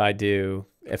effect. If I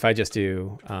just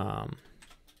do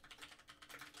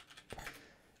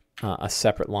a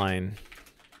separate line,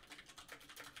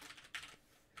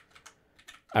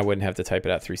 I wouldn't have to type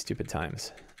it out 3 stupid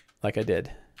times like I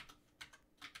did.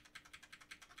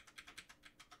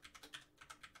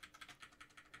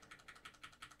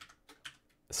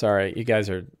 Sorry, you guys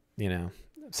are,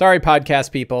 sorry,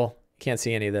 podcast people. Can't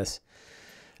see any of this.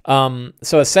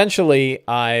 So essentially,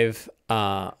 I've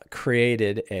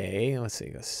created a, let's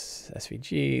see,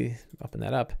 SVG, open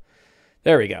that up.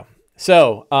 There we go.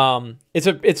 So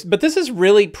but this is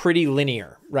really pretty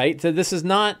linear, right? So this is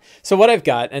not, so what I've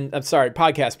got, and I'm sorry,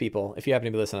 podcast people, if you happen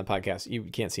to be listening to the podcast, you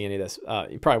can't see any of this.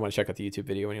 You probably want to check out the YouTube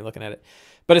video when you're looking at it.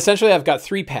 But essentially I've got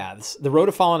 3 paths: the Road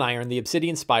of Fallen Iron, the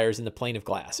Obsidian Spires, and the Plane of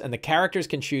Glass. And the characters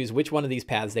can choose which one of these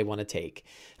paths they want to take.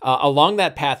 Along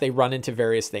that path, they run into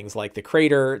various things like the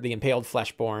crater, the impaled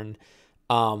fleshborn,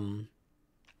 and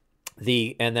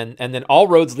then all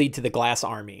roads lead to the Glass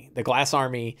Army. The Glass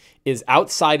Army is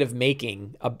outside of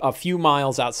Making, a few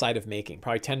miles outside of Making,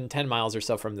 probably 10 miles or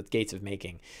so from the Gates of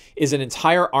Making, is an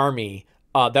entire army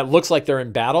that looks like they're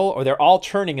in battle, or they're all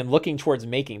turning and looking towards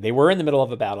Making. They were in the middle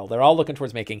of a battle. They're all looking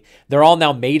towards Making. They're all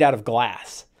now made out of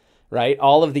glass, right?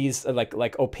 All of these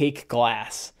like opaque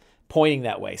glass pointing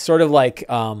that way, sort of like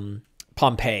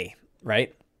Pompeii,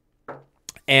 right?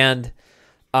 And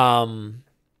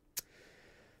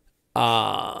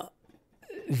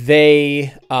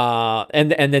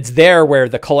it's there where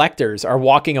the collectors are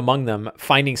walking among them,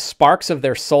 finding sparks of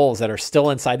their souls that are still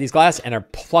inside these glass and are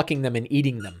plucking them and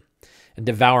eating them and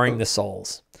devouring the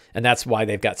souls. And that's why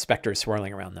they've got specters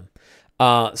swirling around them.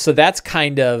 So that's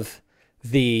kind of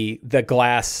the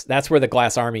glass, that's where the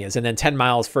glass army is. And then 10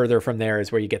 miles further from there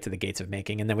is where you get to the gates of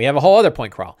making. And then we have a whole other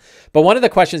point crawl. But one of the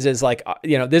questions is like,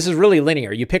 this is really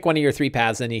linear. You pick one of your 3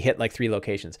 paths and you hit like 3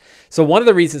 locations. So one of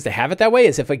the reasons to have it that way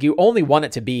is if like you only want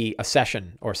it to be a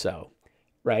session or so,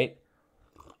 right?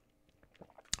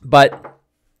 But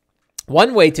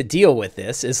one way to deal with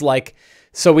this is like,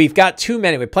 so we've got too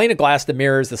many. We're playing a glass, the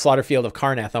mirrors, the slaughter field of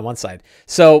Karnath on one side.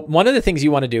 So one of the things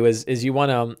you want to do is you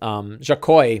want to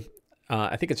Jacoy,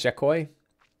 I think it's Jacoy.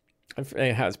 I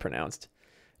forget how it's pronounced.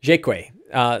 Jaquay.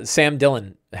 Sam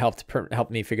Dillon helped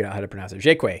me figure out how to pronounce it.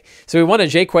 Jaquay. So we want to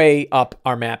Jaquay up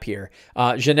our map here.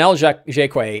 Janelle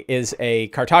Jaquay is a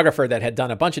cartographer that had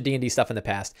done a bunch of D&D stuff in the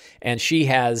past, and she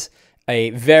has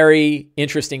a very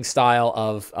interesting style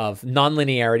of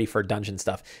non-linearity for dungeon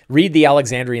stuff. Read the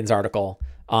Alexandrians article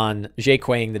on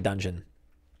Jaquaying the dungeon.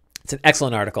 It's an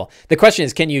excellent article. The question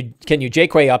is, can you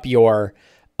Jaquay up your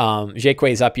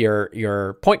Jaquays up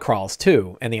your point crawls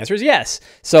too? And the answer is yes.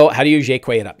 So how do you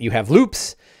Jaquay it up? You have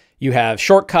loops, you have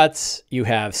shortcuts, you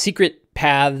have secret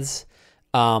paths,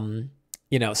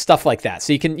 stuff like that.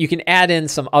 So you can add in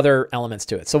some other elements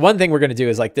to it. So one thing we're going to do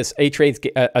is like this a trades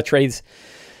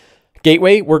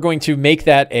gateway. We're going to make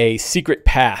that a secret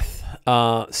path.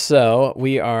 So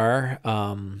we are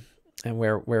and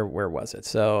where was it?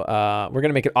 So we're going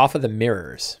to make it off of the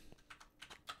mirrors.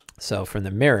 So from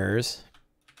the mirrors.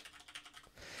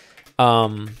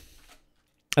 And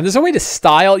there's a way to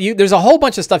style you. There's a whole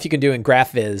bunch of stuff you can do in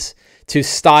Graphviz to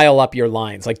style up your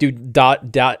lines, like do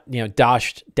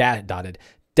dashed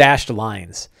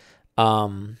lines.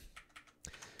 So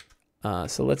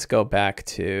let's go back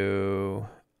to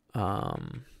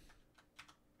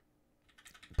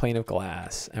plane of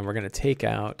glass, and we're going to take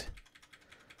out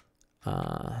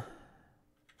a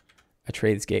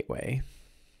trades gateway.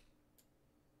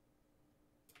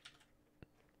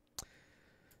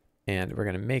 And we're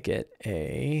going to make it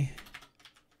a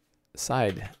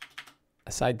side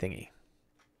thingy.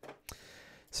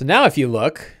 So now if you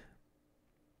look,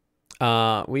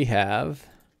 we have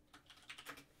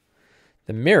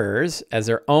the mirrors as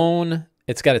their own,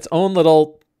 it's got its own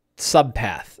little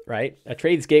subpath, right? A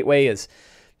trades gateway is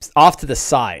off to the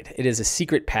side. It is a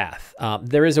secret path.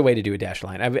 There is a way to do a dashed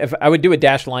line. I would do a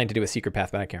dashed line to do a secret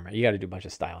path, but I can't remember. You got to do a bunch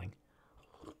of styling.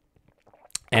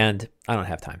 And I don't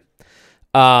have time.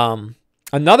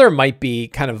 Another might be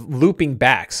kind of looping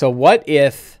back. So what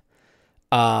if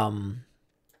there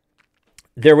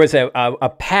was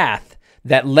a path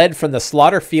that led from the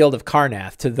slaughter field of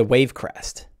Karnath to the wave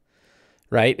crest,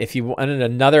 right? If you wanted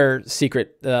another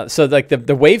secret, so like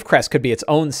the wave crest could be its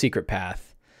own secret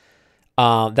path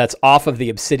that's off of the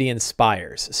obsidian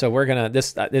spires. So we're gonna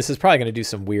this is probably gonna do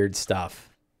some weird stuff.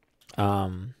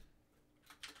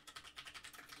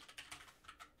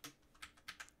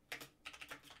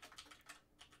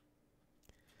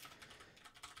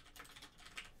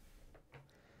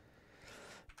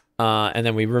 And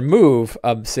then we remove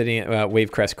obsidian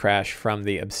Wavecrest Crash from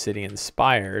the Obsidian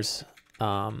Spires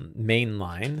main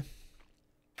line.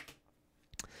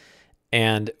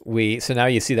 And so now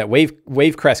you see that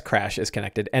Wavecrest Crash is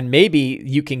connected. And maybe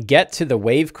you can get to the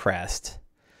Wavecrest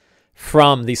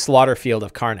from the slaughter field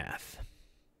of Karnath,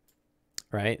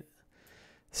 right?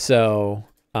 So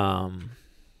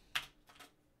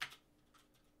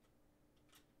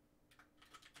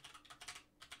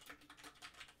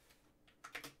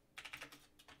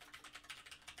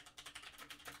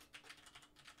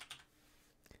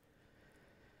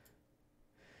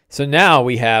so now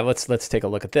we have, let's take a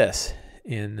look at this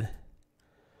in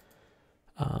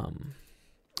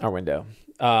our window.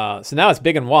 So now it's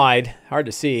big and wide, hard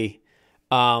to see.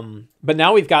 But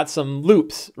now we've got some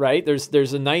loops, right?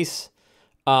 There's a nice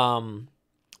loop.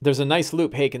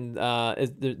 Hey,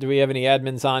 do we have any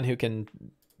admins on who can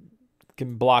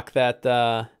block that?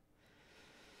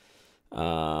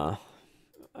 I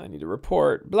need to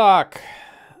report block.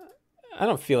 I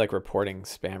don't feel like reporting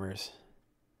spammers.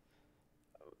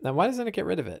 Now, why doesn't it get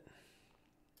rid of it?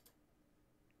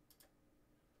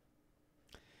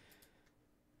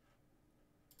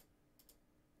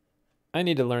 I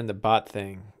need to learn the bot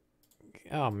thing.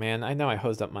 Oh, man, I know I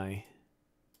hosed up my...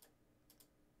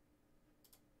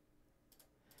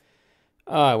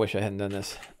 Oh, I wish I hadn't done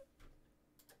this.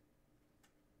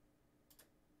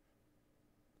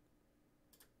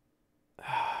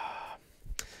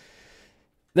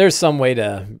 There's some way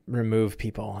to remove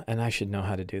people, and I should know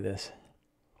how to do this.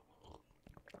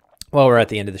 Well, we're at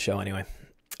the end of the show anyway.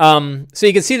 So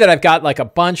you can see that I've got like a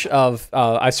bunch of,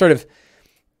 I sort of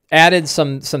added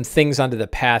some things onto the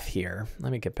path here.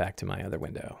 Let me get back to my other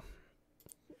window.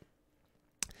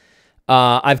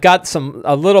 I've got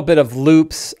a little bit of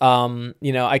loops. You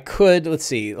know, I could, let's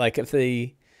see, like if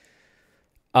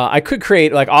I could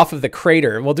create like off of the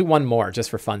crater. We'll do one more just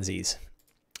for funsies.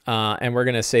 And we're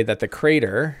going to say that the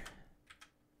crater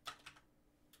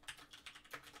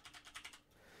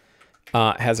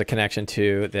has a connection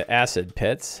to the acid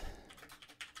pits.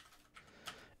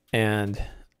 And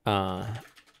the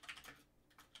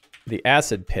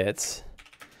acid pits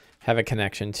have a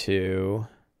connection to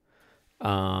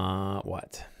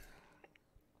what?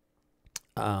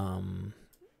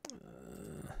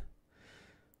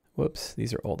 Whoops,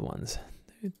 these are old ones.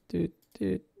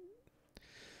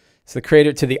 So the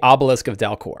crater to the obelisk of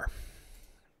Dalcor.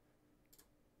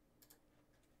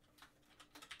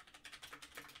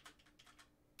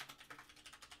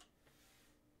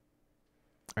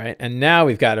 All right, and now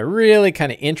we've got a really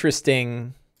kind of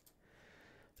interesting.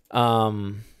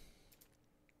 Now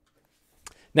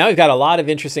we've got a lot of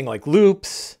interesting like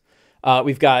loops.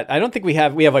 We've got, I don't think we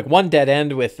have like one dead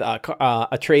end with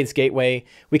a trades gateway.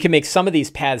 We can make some of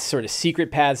these paths sort of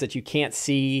secret paths that you can't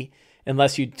see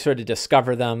unless you sort of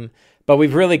discover them. But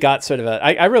we've really got sort of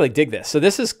I really dig this. So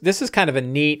this is kind of a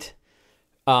neat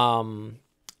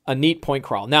point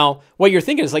crawl. Now, what you're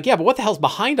thinking is like, yeah, but what the hell's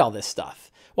behind all this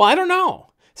stuff? Well, I don't know.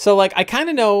 So like, I kind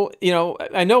of know, you know,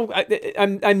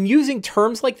 I'm using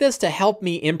terms like this to help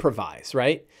me improvise,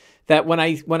 right? That when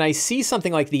I see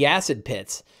something like the acid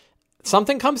pits,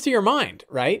 something comes to your mind,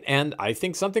 right? And I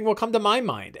think something will come to my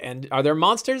mind. And are there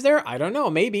monsters there? I don't know.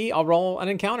 Maybe I'll roll an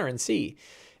encounter and see.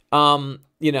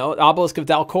 You know, Obelisk of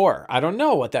Dalcor. I don't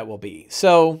know what that will be.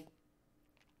 So,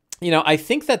 you know, I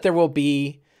think that there will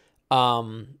be, you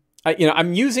know,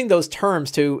 I'm using those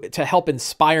terms to help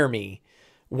inspire me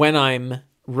when I'm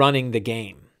running the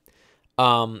game.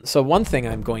 So one thing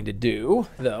I'm going to do,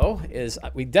 though, is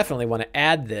we definitely want to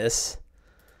add this.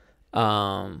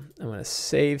 I'm going to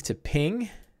save to ping.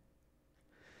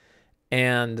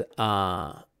 And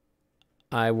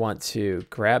I want to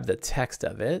grab the text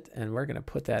of it, and we're going to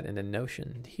put that into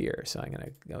Notion here. So I'm going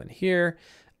to go in here,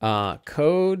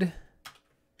 code.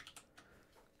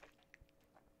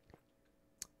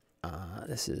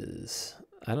 This is,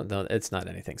 I don't know, it's not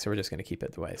anything. So we're just going to keep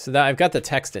it the way. So that I've got the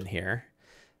text in here.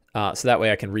 So that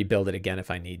way I can rebuild it again if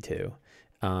I need to.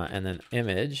 And then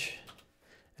image,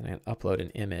 and I can upload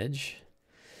an image.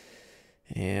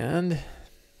 And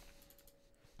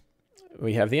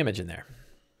we have the image in there.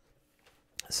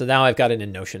 So now I've got it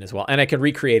in Notion as well. And I can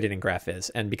recreate it in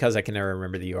Graphviz. And because I can never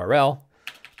remember the URL,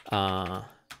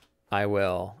 I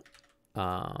will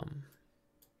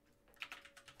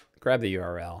grab the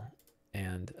URL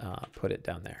and put it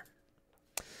down there.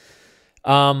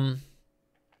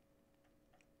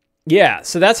 Yeah,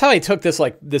 so that's how I took this,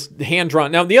 like this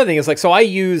hand-drawn. Now, the other thing is like, so I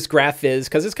use Graphviz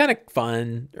because it's kind of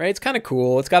fun, right? It's kind of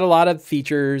cool. It's got a lot of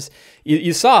features.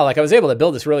 You saw, like I was able to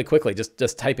build this really quickly,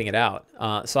 just typing it out.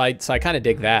 So I kind of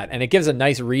dig that. And it gives a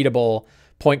nice readable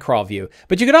point crawl view.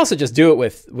 But you could also just do it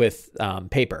with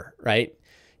paper, right?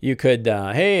 You could,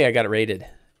 hey, I got it rated.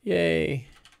 Yay.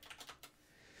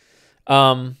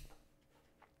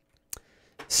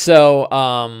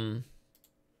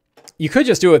 You could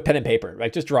just do it with pen and paper,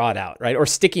 right? Just draw it out, right? Or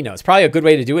sticky notes. Probably a good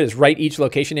way to do it is write each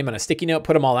location name on a sticky note,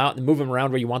 put them all out and move them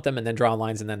around where you want them, and then draw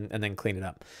lines and then clean it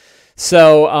up.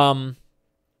 So,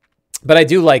 but I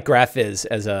do like Graphviz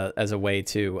as a way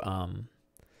to,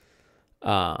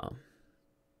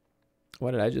 what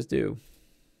did I just do?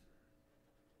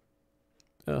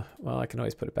 Oh, well, I can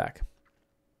always put it back.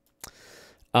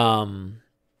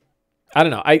 I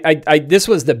don't know. This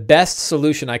was the best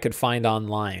solution I could find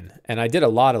online, and I did a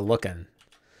lot of looking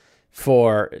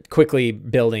for quickly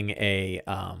building like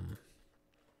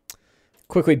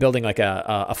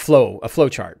a flow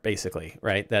chart, basically,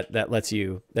 right? That lets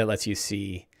you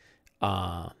see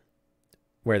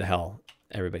where the hell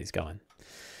everybody's going.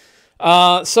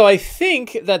 So I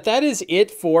think that is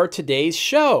it for today's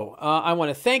show. I want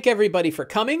to thank everybody for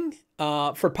coming.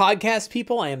 For podcast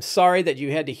people, I am sorry that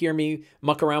you had to hear me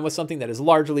muck around with something that is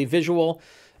largely visual,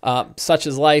 such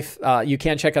as life. You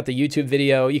can check out the YouTube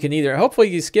video. You can either, hopefully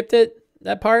you skipped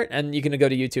that part, and you can go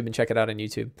to YouTube and check it out on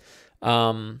YouTube.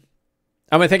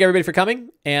 I want to thank everybody for coming,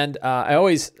 and I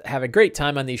always have a great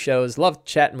time on these shows. Love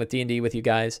chatting with D&D with you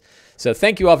guys. So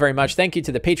thank you all very much. Thank you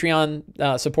to the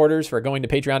Patreon supporters for going to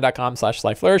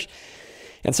patreon.com/SlyFlourish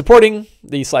and supporting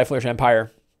the Sly Flourish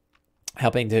Empire,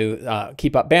 helping to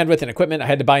keep up bandwidth and equipment. I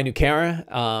had to buy a new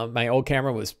camera. My old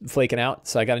camera was flaking out,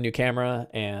 so I got a new camera.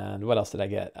 And what else did I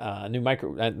get? A new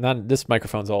this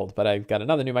microphone's old, but I got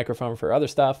another new microphone for other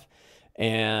stuff.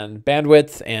 And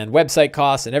bandwidth and website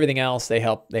costs and everything else, they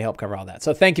help cover all that.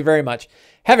 So thank you very much.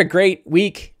 Have a great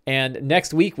week. And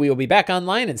next week we will be back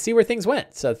online and see where things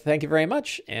went. So thank you very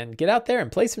much, and get out there and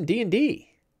play some D&D.